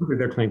codes into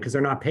their claim because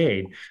they're not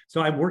paid. So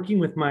I'm working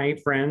with my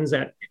friends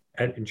at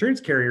insurance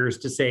carriers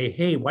to say,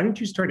 hey, why don't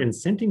you start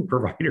incenting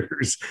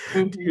providers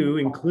to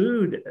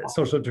include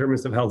social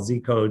determinants of health Z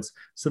codes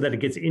so that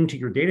it gets into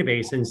your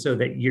database, and so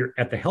that you're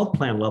at the health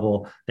plan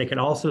level, they can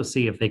also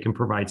see if they can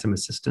provide some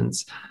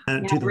assistance.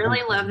 I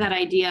really love that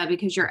idea,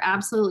 because you're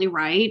absolutely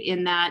right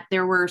in that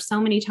there were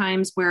so many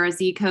times where a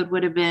Z code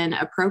would have been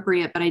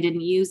appropriate, but I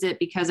didn't use it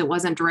because it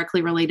wasn't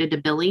directly related to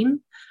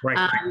billing. Right.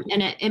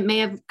 And it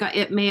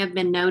may have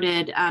been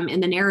noted in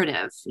the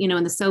narrative,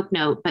 in the SOAP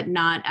note, but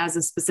not as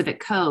a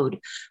specific code.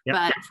 Yep.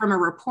 But from a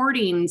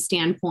reporting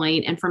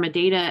standpoint and from a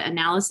data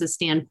analysis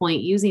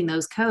standpoint, using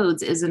those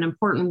codes is an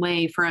important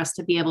way for us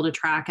to be able to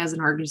track as an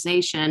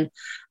organization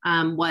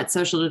what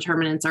social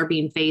determinants are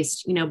being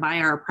faced, by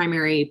our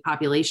primary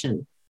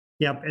population.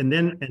 Yep. And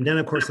then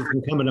of course, it's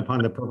incumbent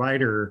upon the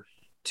provider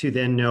to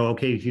then know,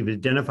 okay, if you've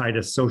identified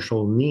a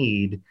social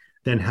need,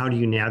 then how do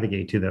you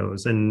navigate to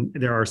those? And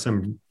there are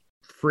some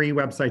free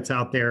websites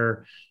out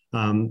there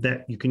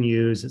that you can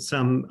use.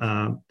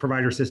 Some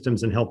provider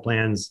systems and health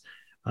plans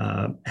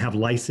have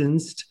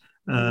licensed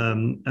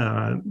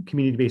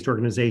community-based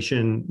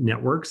organization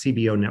network,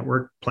 CBO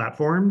network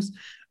platforms.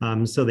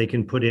 So they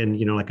can put in,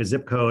 like a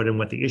zip code and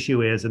what the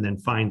issue is, and then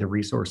find the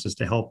resources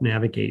to help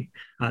navigate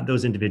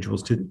those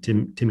individuals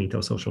to meet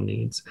those social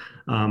needs.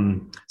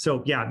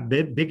 So yeah,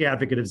 big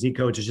advocate of Z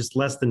codes. Is just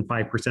less than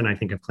 5%, I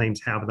think, of claims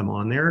have them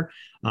on there.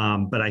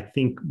 But I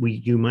think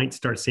you might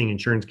start seeing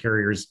insurance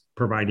carriers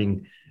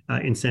providing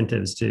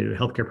incentives to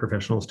healthcare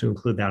professionals to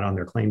include that on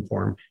their claim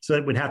form. So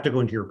it would have to go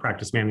into your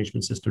practice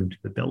management system to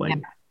the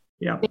billing.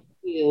 Yeah. Thank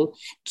you.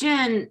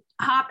 Jen,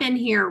 hop in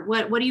here.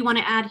 What do you want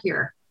to add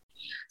here?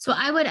 So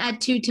I would add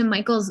to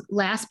Michael's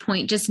last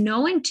point, just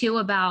knowing too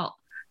about,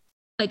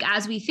 like,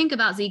 as we think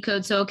about Z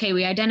code, so, okay,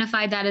 we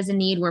identified that as a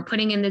need, we're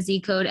putting in the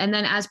Z code. And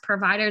then as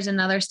providers,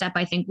 another step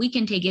I think we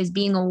can take is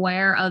being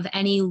aware of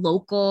any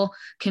local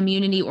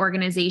community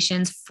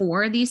organizations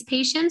for these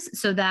patients,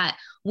 so that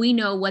we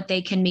know what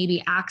they can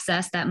maybe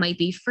access that might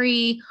be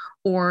free,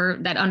 or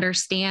that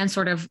understand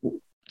sort of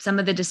some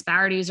of the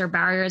disparities or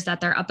barriers that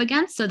they're up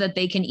against, so that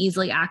they can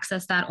easily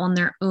access that on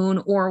their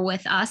own or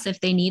with us if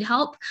they need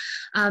help.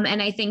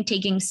 And I think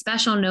taking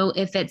special note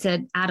if it's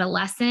an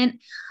adolescent,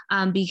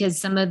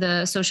 because some of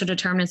the social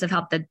determinants of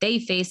health that they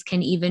face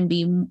can even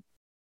be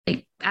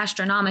like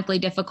astronomically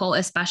difficult,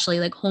 especially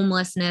like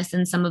homelessness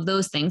and some of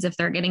those things. If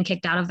they're getting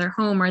kicked out of their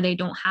home or they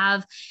don't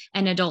have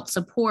an adult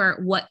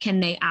support, what can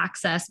they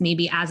access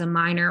maybe as a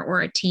minor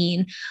or a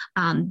teen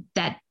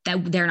that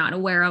they're not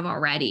aware of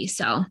already?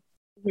 So.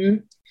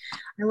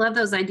 I love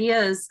those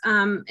ideas.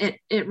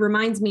 It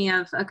reminds me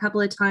of a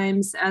couple of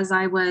times as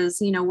I was,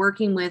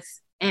 working with,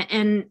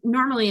 and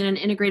normally in an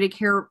integrated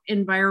care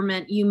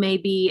environment, you may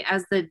be,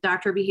 as the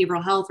doctor of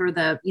behavioral health or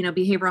the,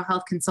 behavioral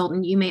health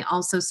consultant, you may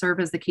also serve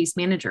as the case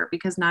manager,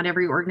 because not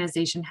every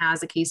organization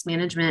has a case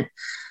management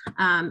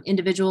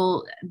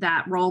individual.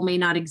 That role may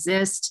not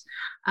exist.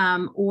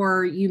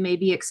 Or you may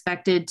be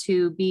expected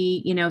to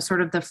be,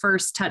 sort of the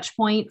first touch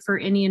point for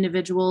any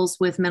individuals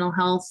with mental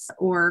health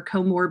or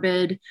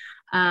comorbid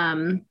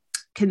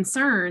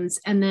concerns.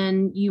 And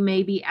then you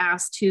may be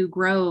asked to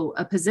grow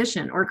a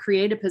position or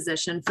create a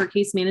position for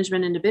case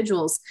management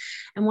individuals.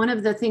 And one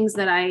of the things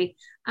that I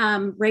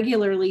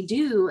regularly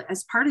do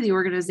as part of the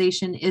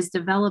organization is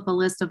develop a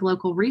list of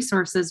local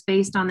resources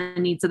based on the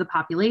needs of the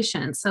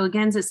population. So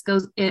again,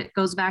 it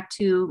goes back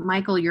to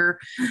Michael, your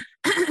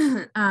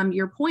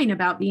point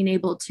about being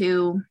able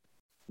to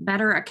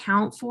better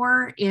account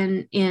for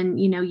in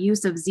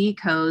use of Z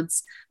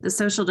codes, the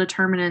social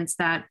determinants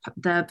that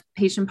the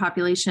patient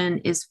population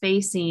is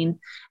facing,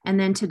 and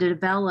then to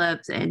develop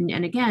and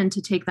again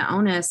to take the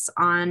onus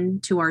on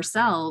to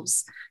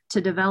ourselves to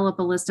develop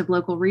a list of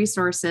local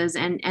resources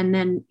and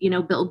then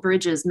build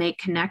bridges, make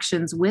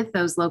connections with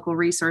those local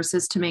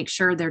resources to make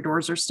sure their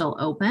doors are still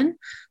open.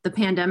 The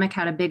pandemic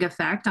had a big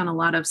effect on a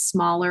lot of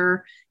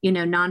smaller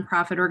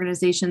nonprofit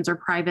organizations or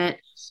private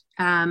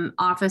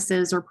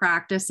offices or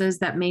practices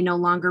that may no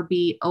longer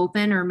be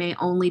open or may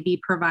only be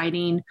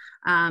providing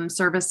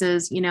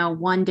services,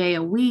 one day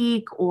a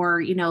week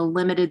or,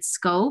 limited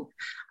scope.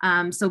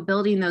 So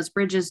building those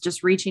bridges,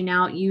 just reaching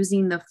out,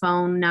 using the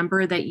phone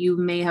number that you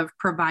may have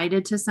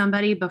provided to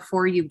somebody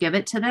before you give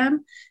it to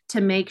them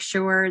to make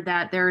sure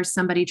that there's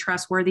somebody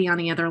trustworthy on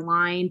the other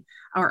line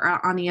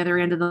or on the other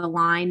end of the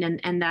line.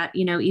 And that,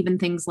 even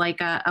things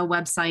like a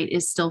website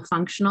is still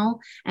functional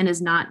and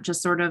is not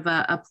just sort of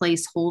a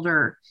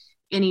placeholder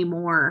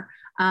anymore.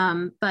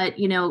 But,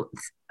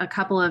 a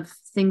couple of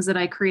things that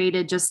I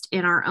created just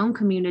in our own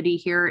community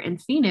here in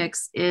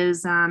Phoenix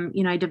is,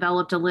 I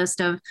developed a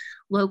list of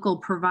local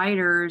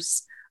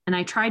providers, and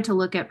I tried to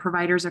look at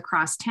providers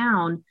across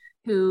town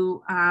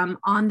who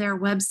on their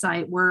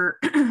website were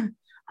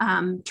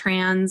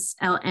trans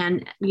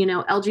and,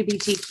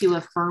 LGBTQ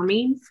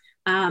affirming.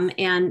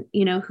 And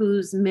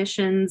whose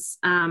missions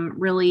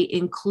really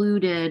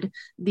included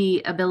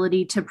the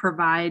ability to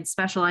provide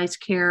specialized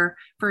care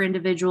for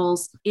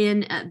individuals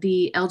in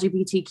the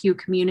LGBTQ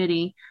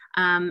community.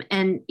 And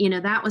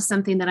that was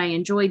something that I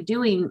enjoyed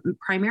doing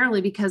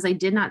primarily because I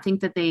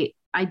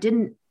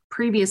didn't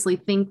previously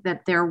think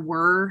that there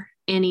were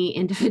any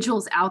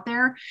individuals out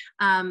there.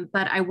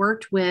 But I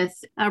worked with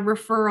a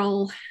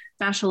referral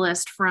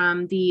specialist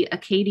from the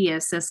Acadia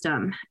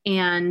system,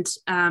 and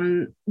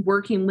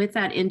working with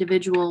that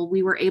individual,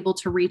 we were able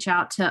to reach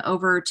out to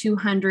over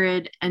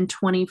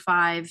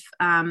 225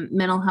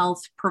 mental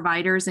health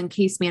providers and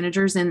case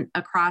managers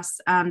across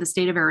the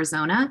state of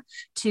Arizona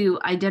to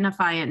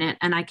identify it.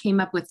 And I came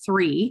up with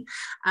 3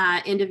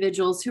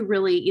 individuals who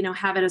really,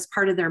 have it as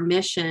part of their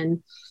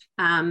mission.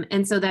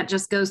 And so that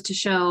just goes to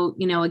show,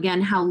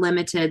 again, how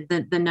limited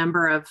the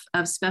number of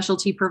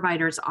specialty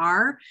providers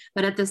are.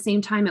 But at the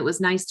same time, it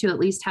was nice to at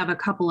least have a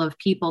couple of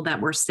people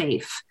that were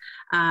safe,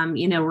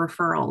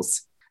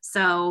 referrals.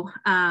 So,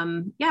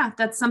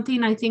 that's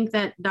something I think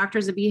that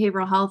doctors of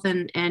behavioral health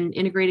and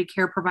integrated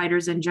care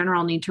providers in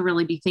general need to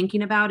really be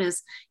thinking about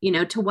is,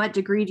 to what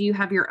degree do you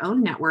have your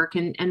own network?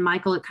 And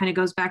Michael, it kind of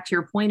goes back to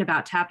your point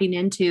about tapping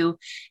into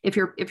if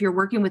you're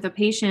working with a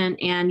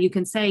patient and you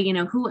can say,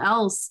 who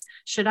else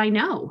should I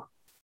know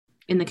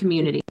in the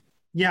community?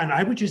 Yeah. And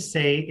I would just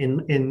say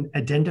in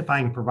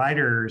identifying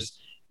providers,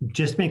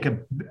 just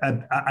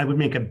I would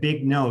make a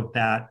big note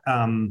that,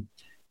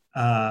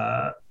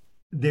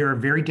 there are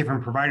very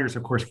different providers,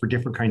 of course, for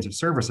different kinds of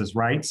services,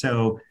 right?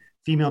 So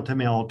female to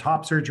male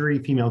top surgery,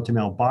 female to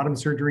male bottom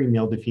surgery,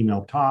 male to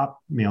female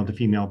top, male to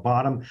female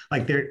bottom.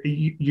 Like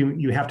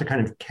you have to kind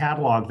of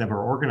catalog them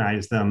or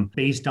organize them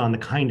based on the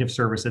kind of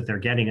service that they're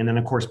getting. And then,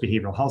 of course,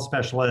 behavioral health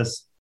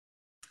specialists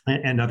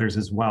and others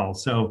as well.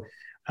 So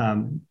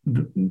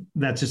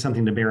that's just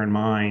something to bear in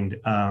mind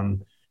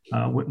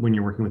when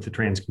you're working with the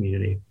trans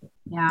community.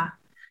 Yeah.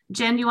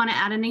 Jen, do you want to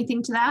add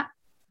anything to that?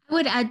 I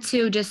would add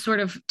to just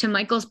sort of to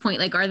Michael's point,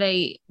 like,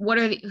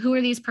 who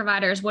are these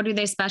providers? What do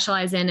they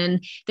specialize in?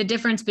 And the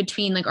difference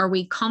between are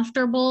we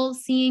comfortable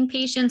seeing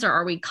patients or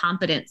are we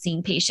competent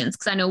seeing patients?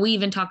 Because I know we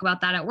even talk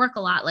about that at work a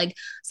lot. Like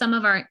some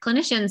of our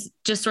clinicians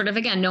just sort of,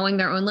 again, knowing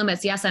their own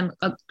limits. Yes, I'm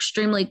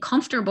extremely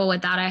comfortable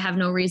with that. I have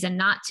no reason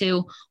not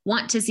to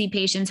want to see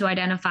patients who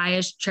identify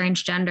as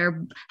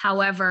transgender.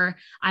 However,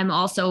 I'm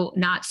also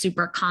not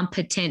super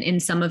competent in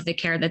some of the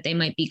care that they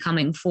might be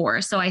coming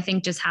for. So I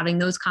think just having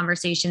those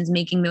conversations,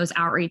 making those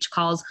outreach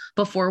calls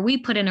before we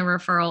put in a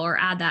referral or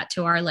add that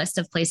to our list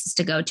of places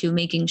to go to,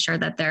 making sure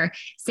that they're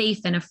safe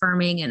and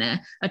affirming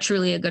and a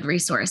truly a good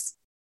resource.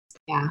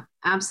 Yeah,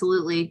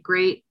 absolutely.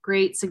 Great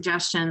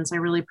suggestions. I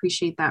really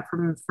appreciate that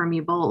from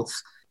you both.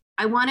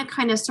 I want to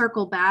kind of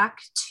circle back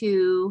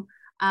to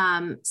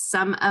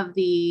some of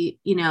the,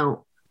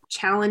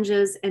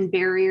 challenges and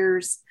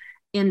barriers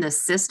in the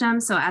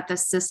system. So at the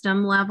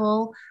system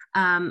level,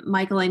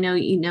 Michael, I know,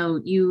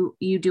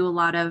 you do a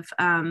lot of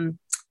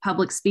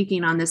public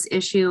speaking on this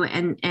issue.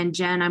 And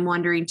Jen, I'm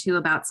wondering too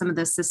about some of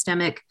the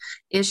systemic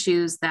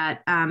issues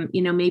that,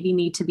 maybe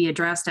need to be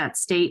addressed at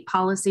state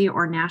policy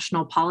or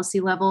national policy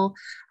level.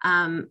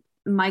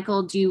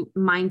 Michael, do you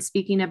mind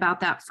speaking about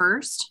that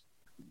first?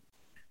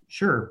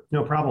 Sure,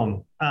 no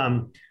problem.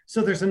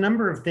 So there's a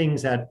number of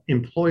things that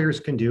employers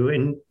can do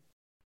and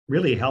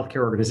really healthcare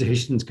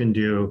organizations can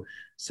do.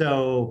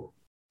 So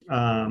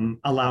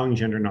allowing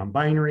gender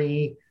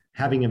non-binary,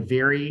 having a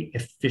very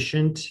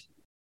efficient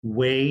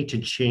way to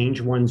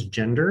change one's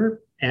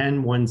gender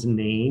and one's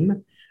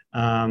name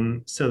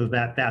so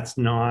that that's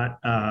not,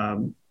 a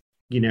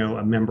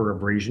member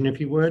abrasion, if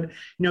you would.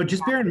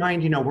 Just bear in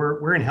mind,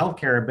 we're in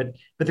healthcare,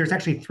 but there's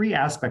actually 3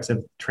 aspects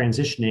of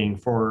transitioning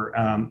for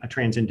a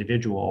trans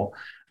individual.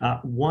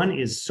 One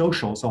is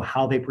social, so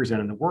how they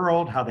present in the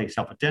world, how they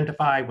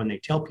self-identify when they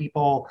tell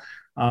people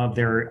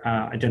their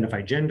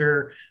identified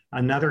gender.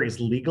 Another is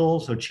legal,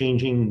 so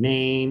changing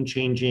name,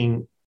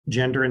 changing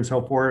gender and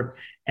so forth.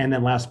 And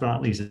then last but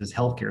not least is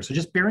healthcare. So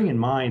just bearing in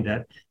mind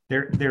that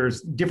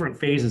there's different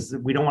phases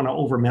that we don't want to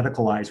over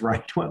medicalize,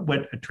 right?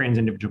 What a trans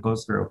individual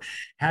goes through.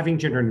 Having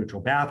gender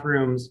neutral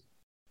bathrooms,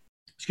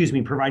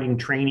 providing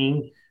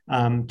training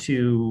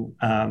to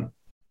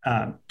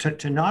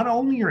to not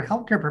only your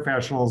healthcare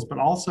professionals, but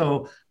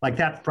also like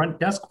that front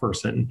desk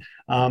person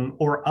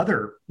or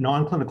other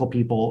non-clinical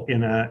people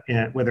in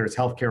whether it's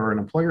healthcare or an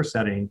employer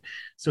setting.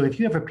 So if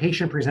you have a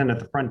patient present at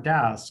the front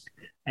desk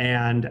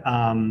and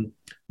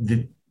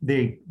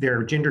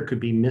their gender could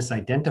be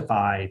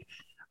misidentified,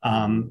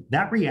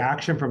 that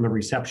reaction from the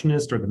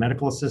receptionist or the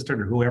medical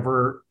assistant or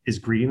whoever is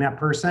greeting that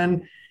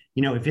person,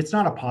 if it's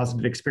not a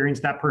positive experience,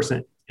 that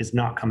person is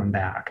not coming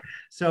back.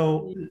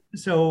 So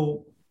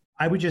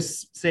I would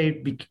just say,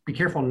 be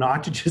careful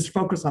not to just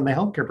focus on the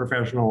healthcare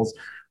professionals.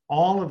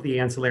 All of the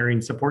ancillary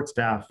and support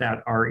staff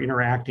that are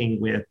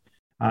interacting with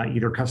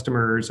either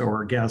customers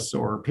or guests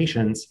or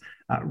patients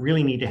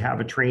really need to have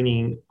a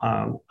training,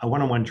 a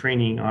one-on-one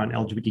training on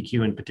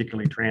LGBTQ and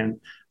particularly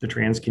the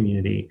trans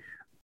community.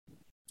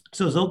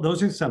 So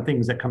those are some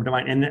things that come to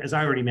mind. And as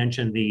I already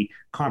mentioned, the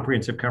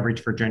comprehensive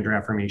coverage for gender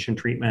affirmation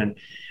treatment.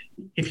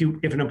 If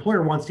an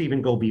employer wants to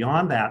even go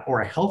beyond that,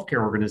 or a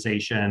healthcare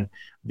organization,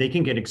 they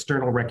can get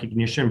external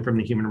recognition from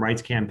the Human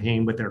Rights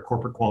Campaign with their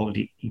Corporate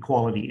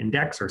Equality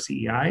Index, or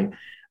CEI,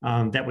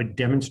 that would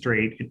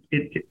demonstrate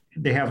it.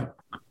 They have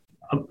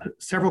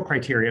several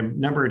criteria, a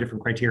number of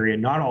different criteria,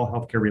 not all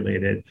healthcare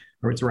related,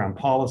 or it's around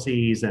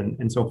policies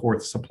and so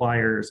forth,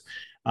 suppliers,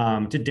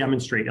 to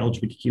demonstrate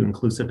LGBTQ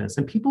inclusiveness.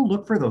 And people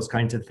look for those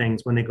kinds of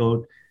things when they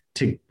go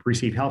to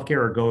receive healthcare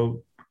or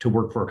go to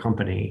work for a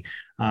company.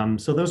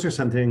 So those are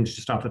some things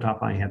just off the top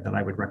of my head that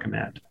I would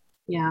recommend.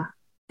 Yeah.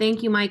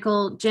 Thank you,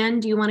 Michael. Jen,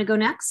 do you want to go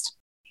next?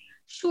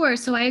 Sure.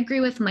 So I agree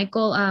with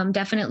Michael.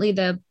 Definitely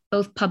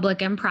both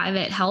public and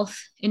private health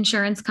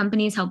insurance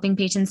companies helping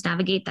patients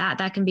navigate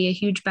that can be a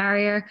huge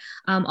barrier.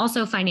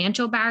 Also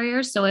financial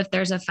barriers. So if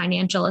there's a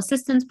financial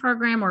assistance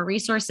program or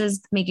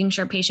resources, making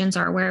sure patients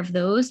are aware of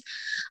those,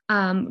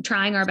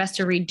 trying our best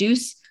to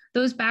reduce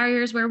those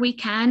barriers where we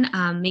can,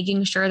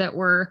 making sure that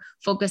we're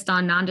focused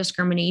on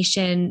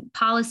non-discrimination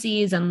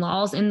policies and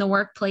laws in the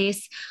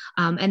workplace.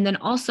 And then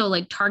also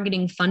like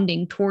targeting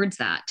funding towards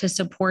that to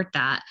support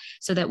that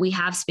so that we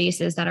have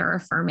spaces that are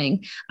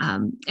affirming.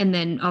 And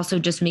then also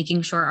just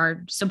making sure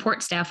our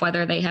support staff,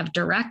 whether they have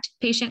direct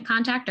patient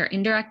contact or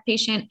indirect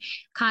patient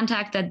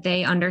contact, that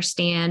they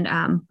understand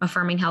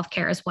affirming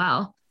healthcare as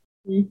well.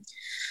 Mm-hmm.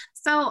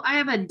 So I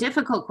have a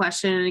difficult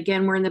question. And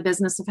again, we're in the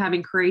business of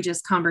having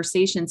courageous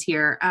conversations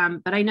here.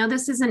 But I know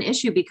this is an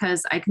issue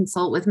because I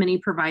consult with many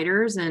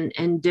providers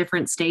in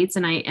different states.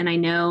 And I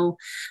know,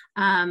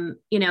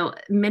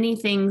 many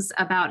things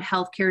about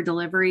healthcare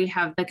delivery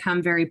have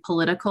become very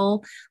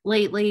political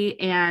lately.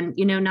 And,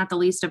 not the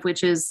least of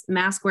which is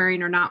mask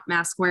wearing or not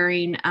mask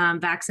wearing,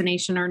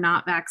 vaccination or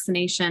not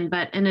vaccination.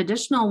 But an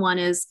additional one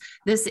is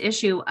this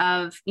issue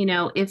of,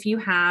 if you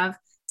have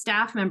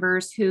staff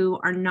members who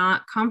are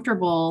not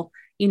comfortable,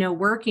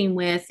 working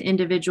with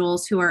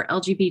individuals who are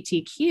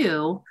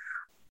LGBTQ,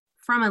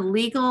 from a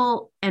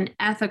legal and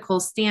ethical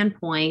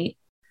standpoint,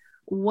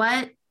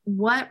 what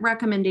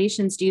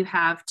recommendations do you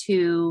have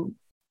to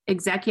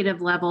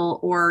executive level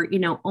or,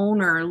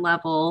 owner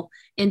level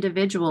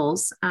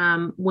individuals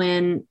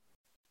when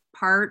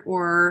part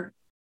or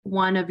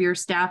one of your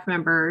staff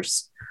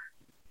members,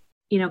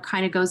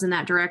 kind of goes in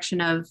that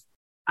direction of,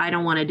 I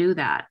don't want to do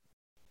that?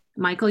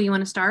 Michael, you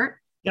want to start?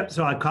 Yep.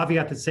 So I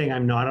caveat that saying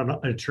I'm not an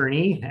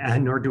attorney,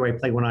 and nor do I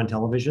play one on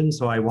television.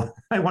 So I want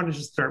to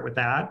just start with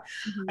that.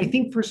 Mm-hmm. I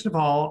think, first of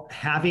all,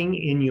 having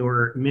in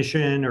your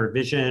mission or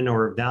vision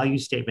or value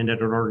statement at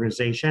an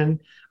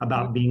organization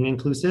about being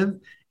inclusive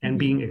and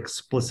being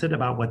explicit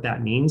about what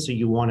that means. So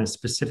you want to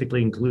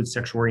specifically include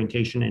sexual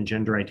orientation and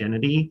gender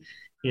identity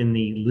in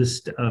the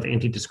list of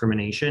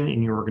anti-discrimination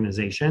in your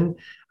organization.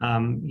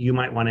 You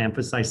might want to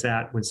emphasize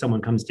that when someone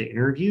comes to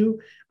interview,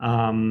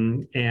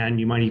 and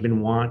you might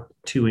even want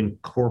to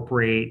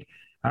incorporate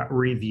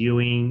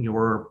reviewing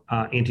your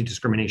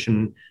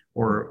anti-discrimination,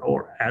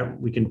 or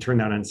we can turn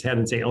that on its head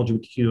and say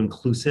LGBTQ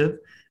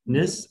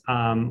inclusiveness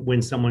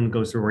when someone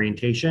goes through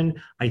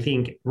orientation. I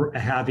think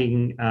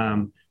having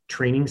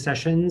training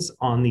sessions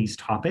on these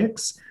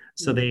topics,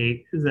 so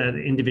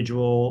that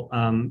individual,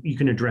 you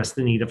can address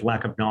the need of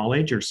lack of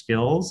knowledge or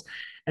skills.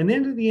 And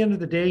then at the end of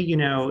the day,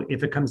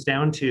 if it comes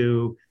down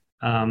to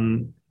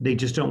they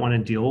just don't want to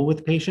deal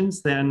with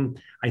patients, then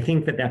I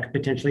think that could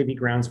potentially be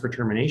grounds for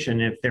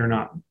termination if they're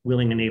not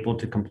willing and able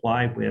to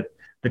comply with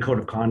the code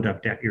of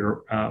conduct at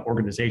your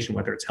organization,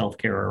 whether it's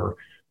healthcare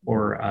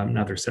or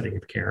another setting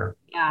of care.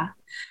 Yeah.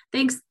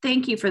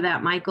 Thank you for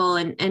that, Michael.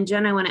 And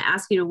Jen, I want to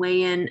ask you to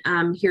weigh in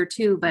here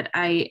too, but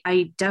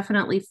I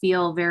definitely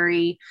feel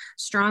very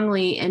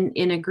strongly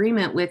in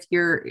agreement with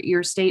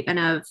your statement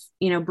of,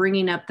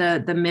 bringing up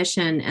the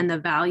mission and the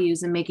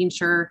values and making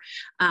sure,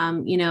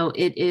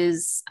 it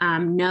is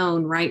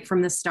known right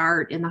from the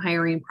start in the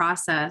hiring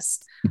process.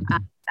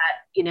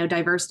 That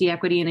diversity,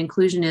 equity, and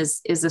inclusion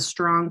is a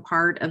strong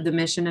part of the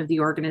mission of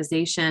the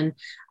organization.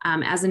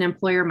 As an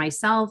employer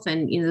myself,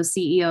 and the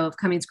CEO of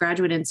Cummings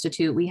Graduate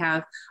Institute, we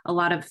have a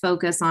lot of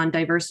focus on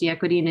diversity,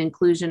 equity, and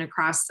inclusion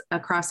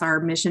across our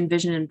mission,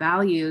 vision, and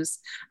values.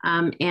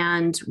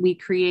 And we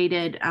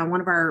created one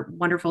of our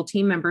wonderful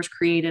team members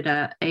created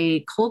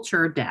a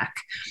culture deck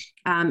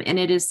And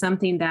it is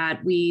something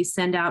that we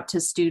send out to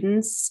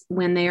students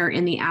when they are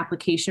in the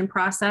application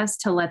process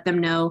to let them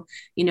know,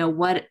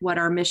 what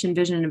our mission,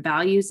 vision, and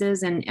values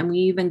is. And we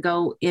even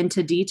go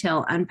into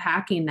detail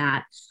unpacking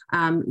that,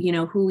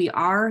 who we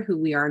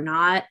are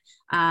not.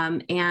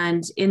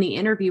 And in the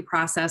interview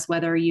process,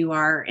 whether you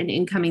are an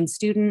incoming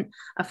student,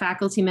 a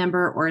faculty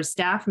member, or a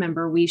staff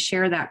member, we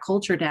share that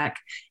culture deck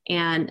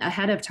and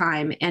ahead of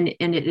time. And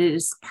it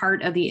is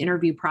part of the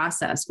interview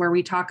process where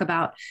we talk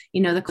about,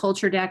 the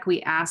culture deck.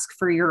 We ask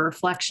for your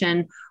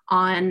reflection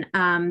on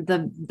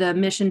the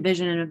mission,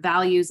 vision, and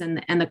values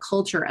and the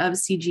culture of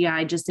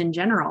CGI just in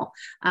general.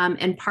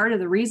 And part of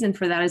the reason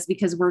for that is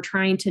because we're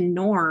trying to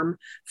norm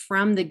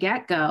from the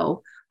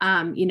get-go,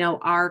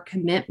 our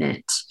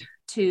commitment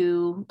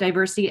to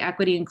diversity,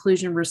 equity,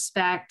 inclusion,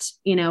 respect,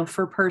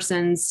 for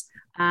persons,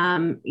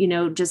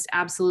 just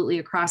absolutely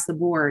across the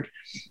board.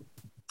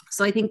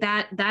 So I think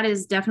that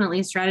is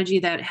definitely a strategy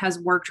that has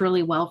worked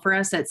really well for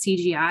us at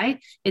CGI.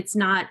 It's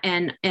not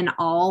an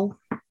all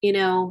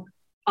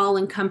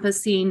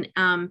encompassing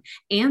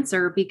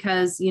answer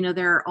because,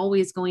 there are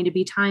always going to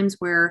be times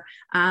where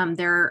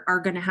there are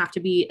going to have to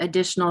be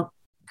additional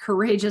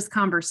courageous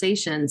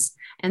conversations.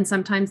 And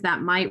sometimes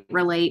that might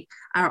relate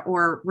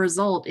or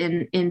result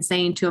in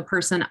saying to a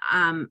person,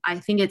 I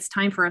think it's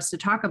time for us to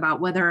talk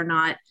about whether or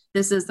not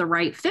this is the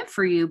right fit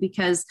for you,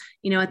 because,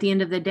 at the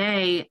end of the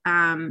day,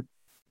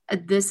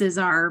 this is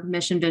our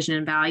mission, vision,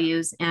 and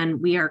values,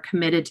 and we are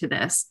committed to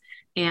this.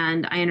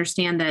 And I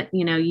understand that,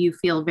 you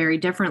feel very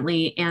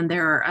differently, and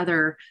there are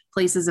other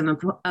places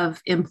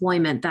of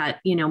employment that,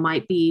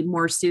 might be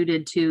more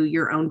suited to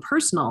your own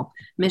personal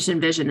mission,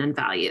 vision, and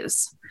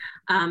values.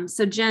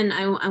 So Jen,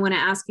 I want to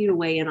ask you to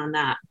weigh in on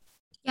that.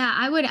 Yeah,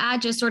 I would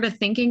add just sort of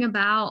thinking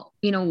about,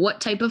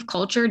 what type of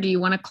culture do you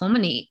want to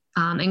culminate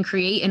and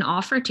create and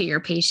offer to your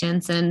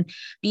patients, and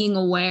being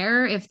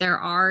aware if there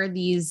are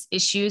these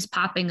issues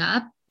popping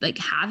up, like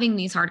having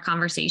these hard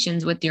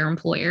conversations with your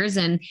employers.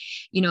 And,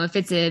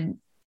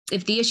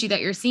 if the issue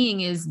that you're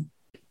seeing is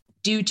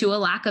due to a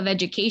lack of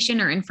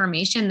education or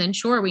information, then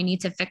sure, we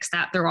need to fix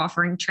that through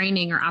offering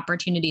training or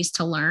opportunities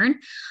to learn.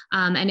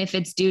 And if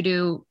it's due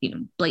to,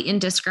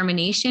 blatant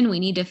discrimination, we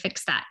need to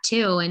fix that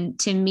too. And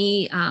to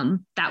me,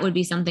 that would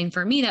be something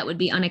for me that would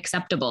be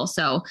unacceptable.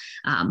 So,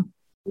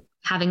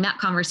 having that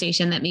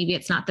conversation that maybe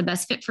it's not the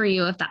best fit for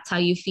you if that's how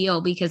you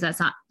feel, because that's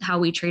not how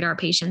we treat our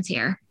patients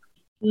here.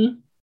 Mm-hmm.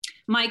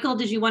 Michael,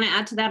 did you want to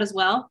add to that as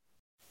well?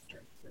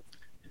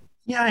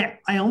 Yeah,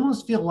 I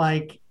almost feel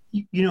like,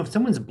 if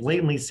someone's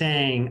blatantly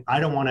saying, I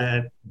don't want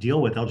to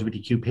deal with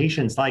LGBTQ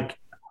patients, like,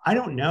 I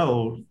don't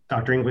know,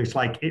 Dr. English,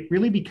 like it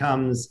really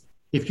becomes,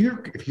 if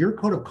your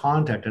code of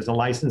conduct as a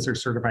licensed or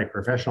certified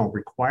professional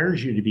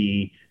requires you to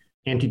be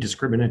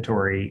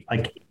anti-discriminatory,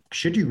 like,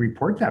 should you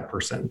report that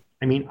person?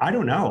 I mean, I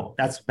don't know.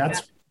 That's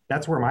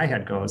where my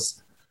head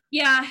goes.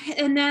 Yeah.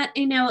 And that,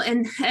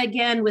 and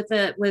again, with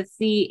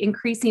the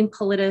increasing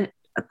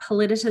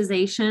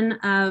politicization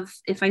of,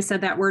 if I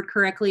said that word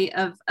correctly,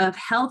 of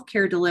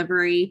healthcare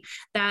delivery,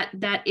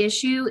 that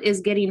issue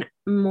is getting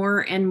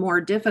more and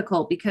more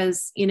difficult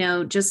because,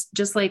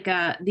 just like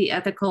the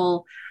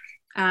ethical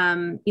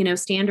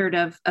standard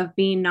of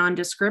being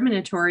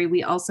non-discriminatory,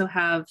 we also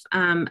have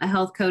a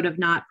health code of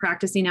not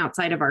practicing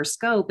outside of our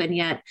scope. And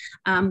yet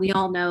we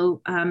all know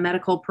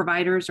medical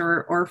providers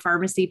or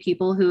pharmacy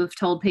people who have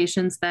told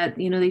patients that,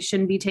 they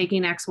shouldn't be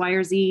taking X, Y,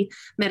 or Z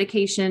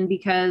medication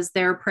because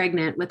they're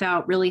pregnant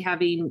without really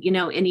having,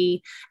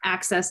 any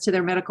access to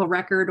their medical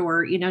record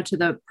or, to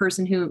the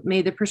person who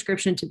made the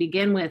prescription to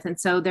begin with. And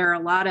so there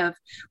are a lot of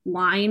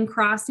line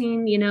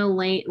crossing,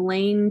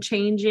 lane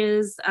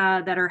changes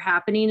that are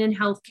happening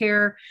in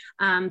healthcare,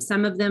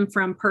 some of them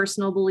from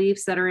personal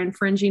beliefs that are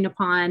infringing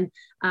upon,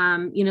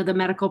 the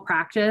medical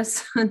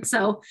practice. And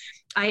so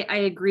I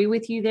agree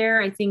with you there.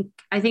 I think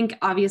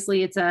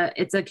obviously it's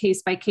a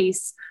case by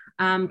case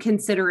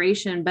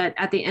consideration, but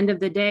at the end of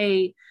the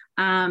day,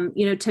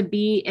 to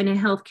be in a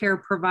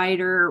healthcare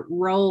provider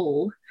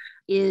role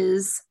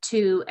is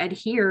to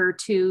adhere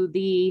to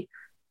the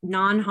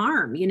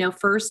non-harm,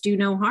 first do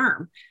no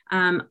harm.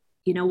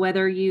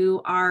 Whether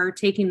you are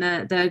taking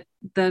the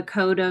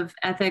code of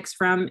ethics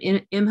from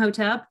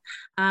Imhotep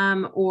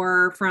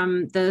or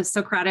from the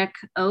Socratic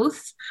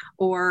Oath,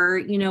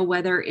 or,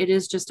 whether it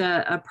is just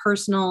a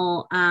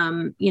personal,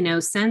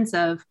 sense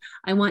of,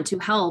 I want to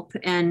help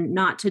and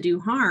not to do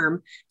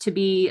harm. To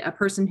be a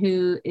person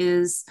who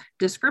is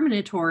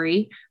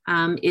discriminatory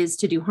is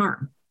to do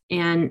harm.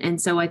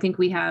 And so I think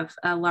we have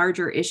a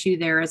larger issue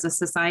there as a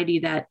society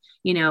that,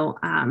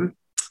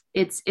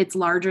 it's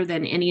larger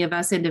than any of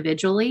us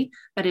individually,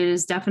 but it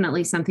is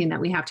definitely something that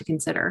we have to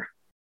consider.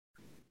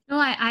 No,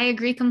 I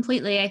agree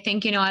completely. I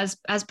think, as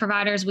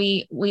providers,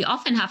 we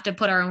often have to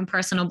put our own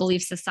personal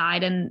beliefs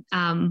aside, and,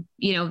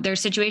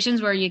 there's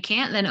situations where you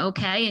can't, then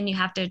okay. And you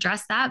have to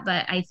address that.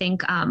 But I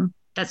think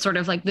that's sort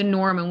of like the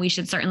norm, and we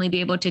should certainly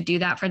be able to do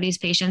that for these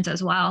patients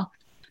as well.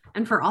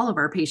 And for all of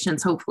our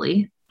patients,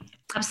 hopefully.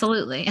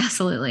 Absolutely.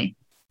 Absolutely.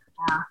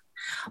 Yeah.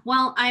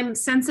 Well, I'm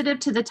sensitive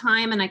to the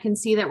time, and I can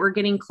see that we're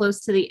getting close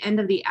to the end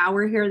of the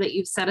hour here that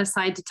you've set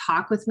aside to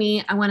talk with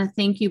me. I want to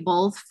thank you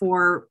both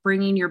for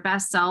bringing your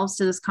best selves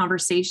to this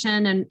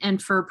conversation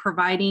and for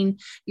providing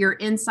your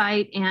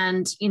insight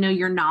and,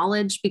 your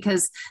knowledge,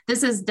 because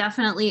this is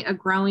definitely a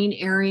growing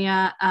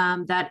area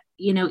that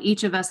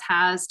each of us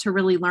has to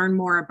really learn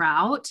more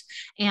about.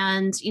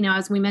 And,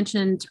 as we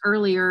mentioned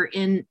earlier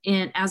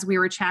as we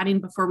were chatting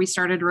before we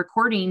started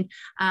recording,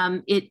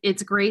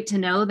 it's great to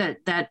know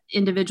that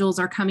individuals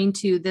are coming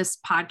to this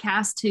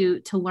podcast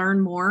to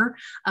learn more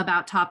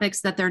about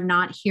topics that they're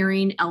not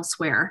hearing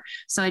elsewhere.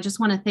 So I just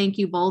want to thank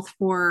you both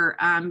for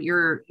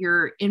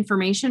your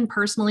information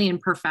personally and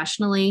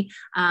professionally.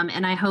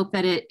 And I hope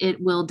that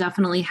it will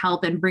definitely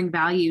help and bring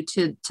value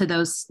to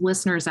those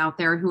listeners out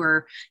there who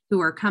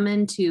are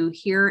coming to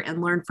hear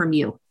and learn from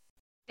you.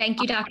 Thank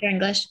you, Dr.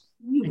 English.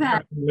 You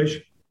bet.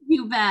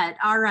 You bet.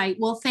 All right.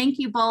 Well, thank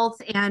you both.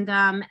 And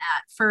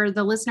for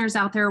the listeners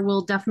out there,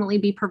 we'll definitely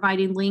be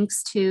providing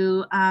links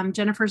to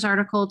Jennifer's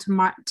article,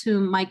 to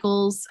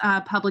Michael's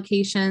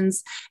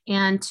publications,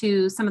 and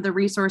to some of the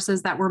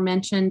resources that were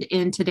mentioned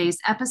in today's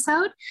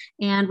episode.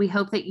 And we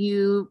hope that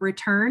you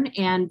return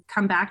and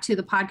come back to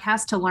the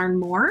podcast to learn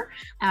more,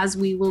 as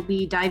we will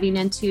be diving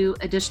into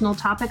additional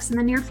topics in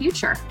the near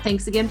future.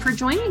 Thanks again for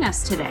joining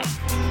us today.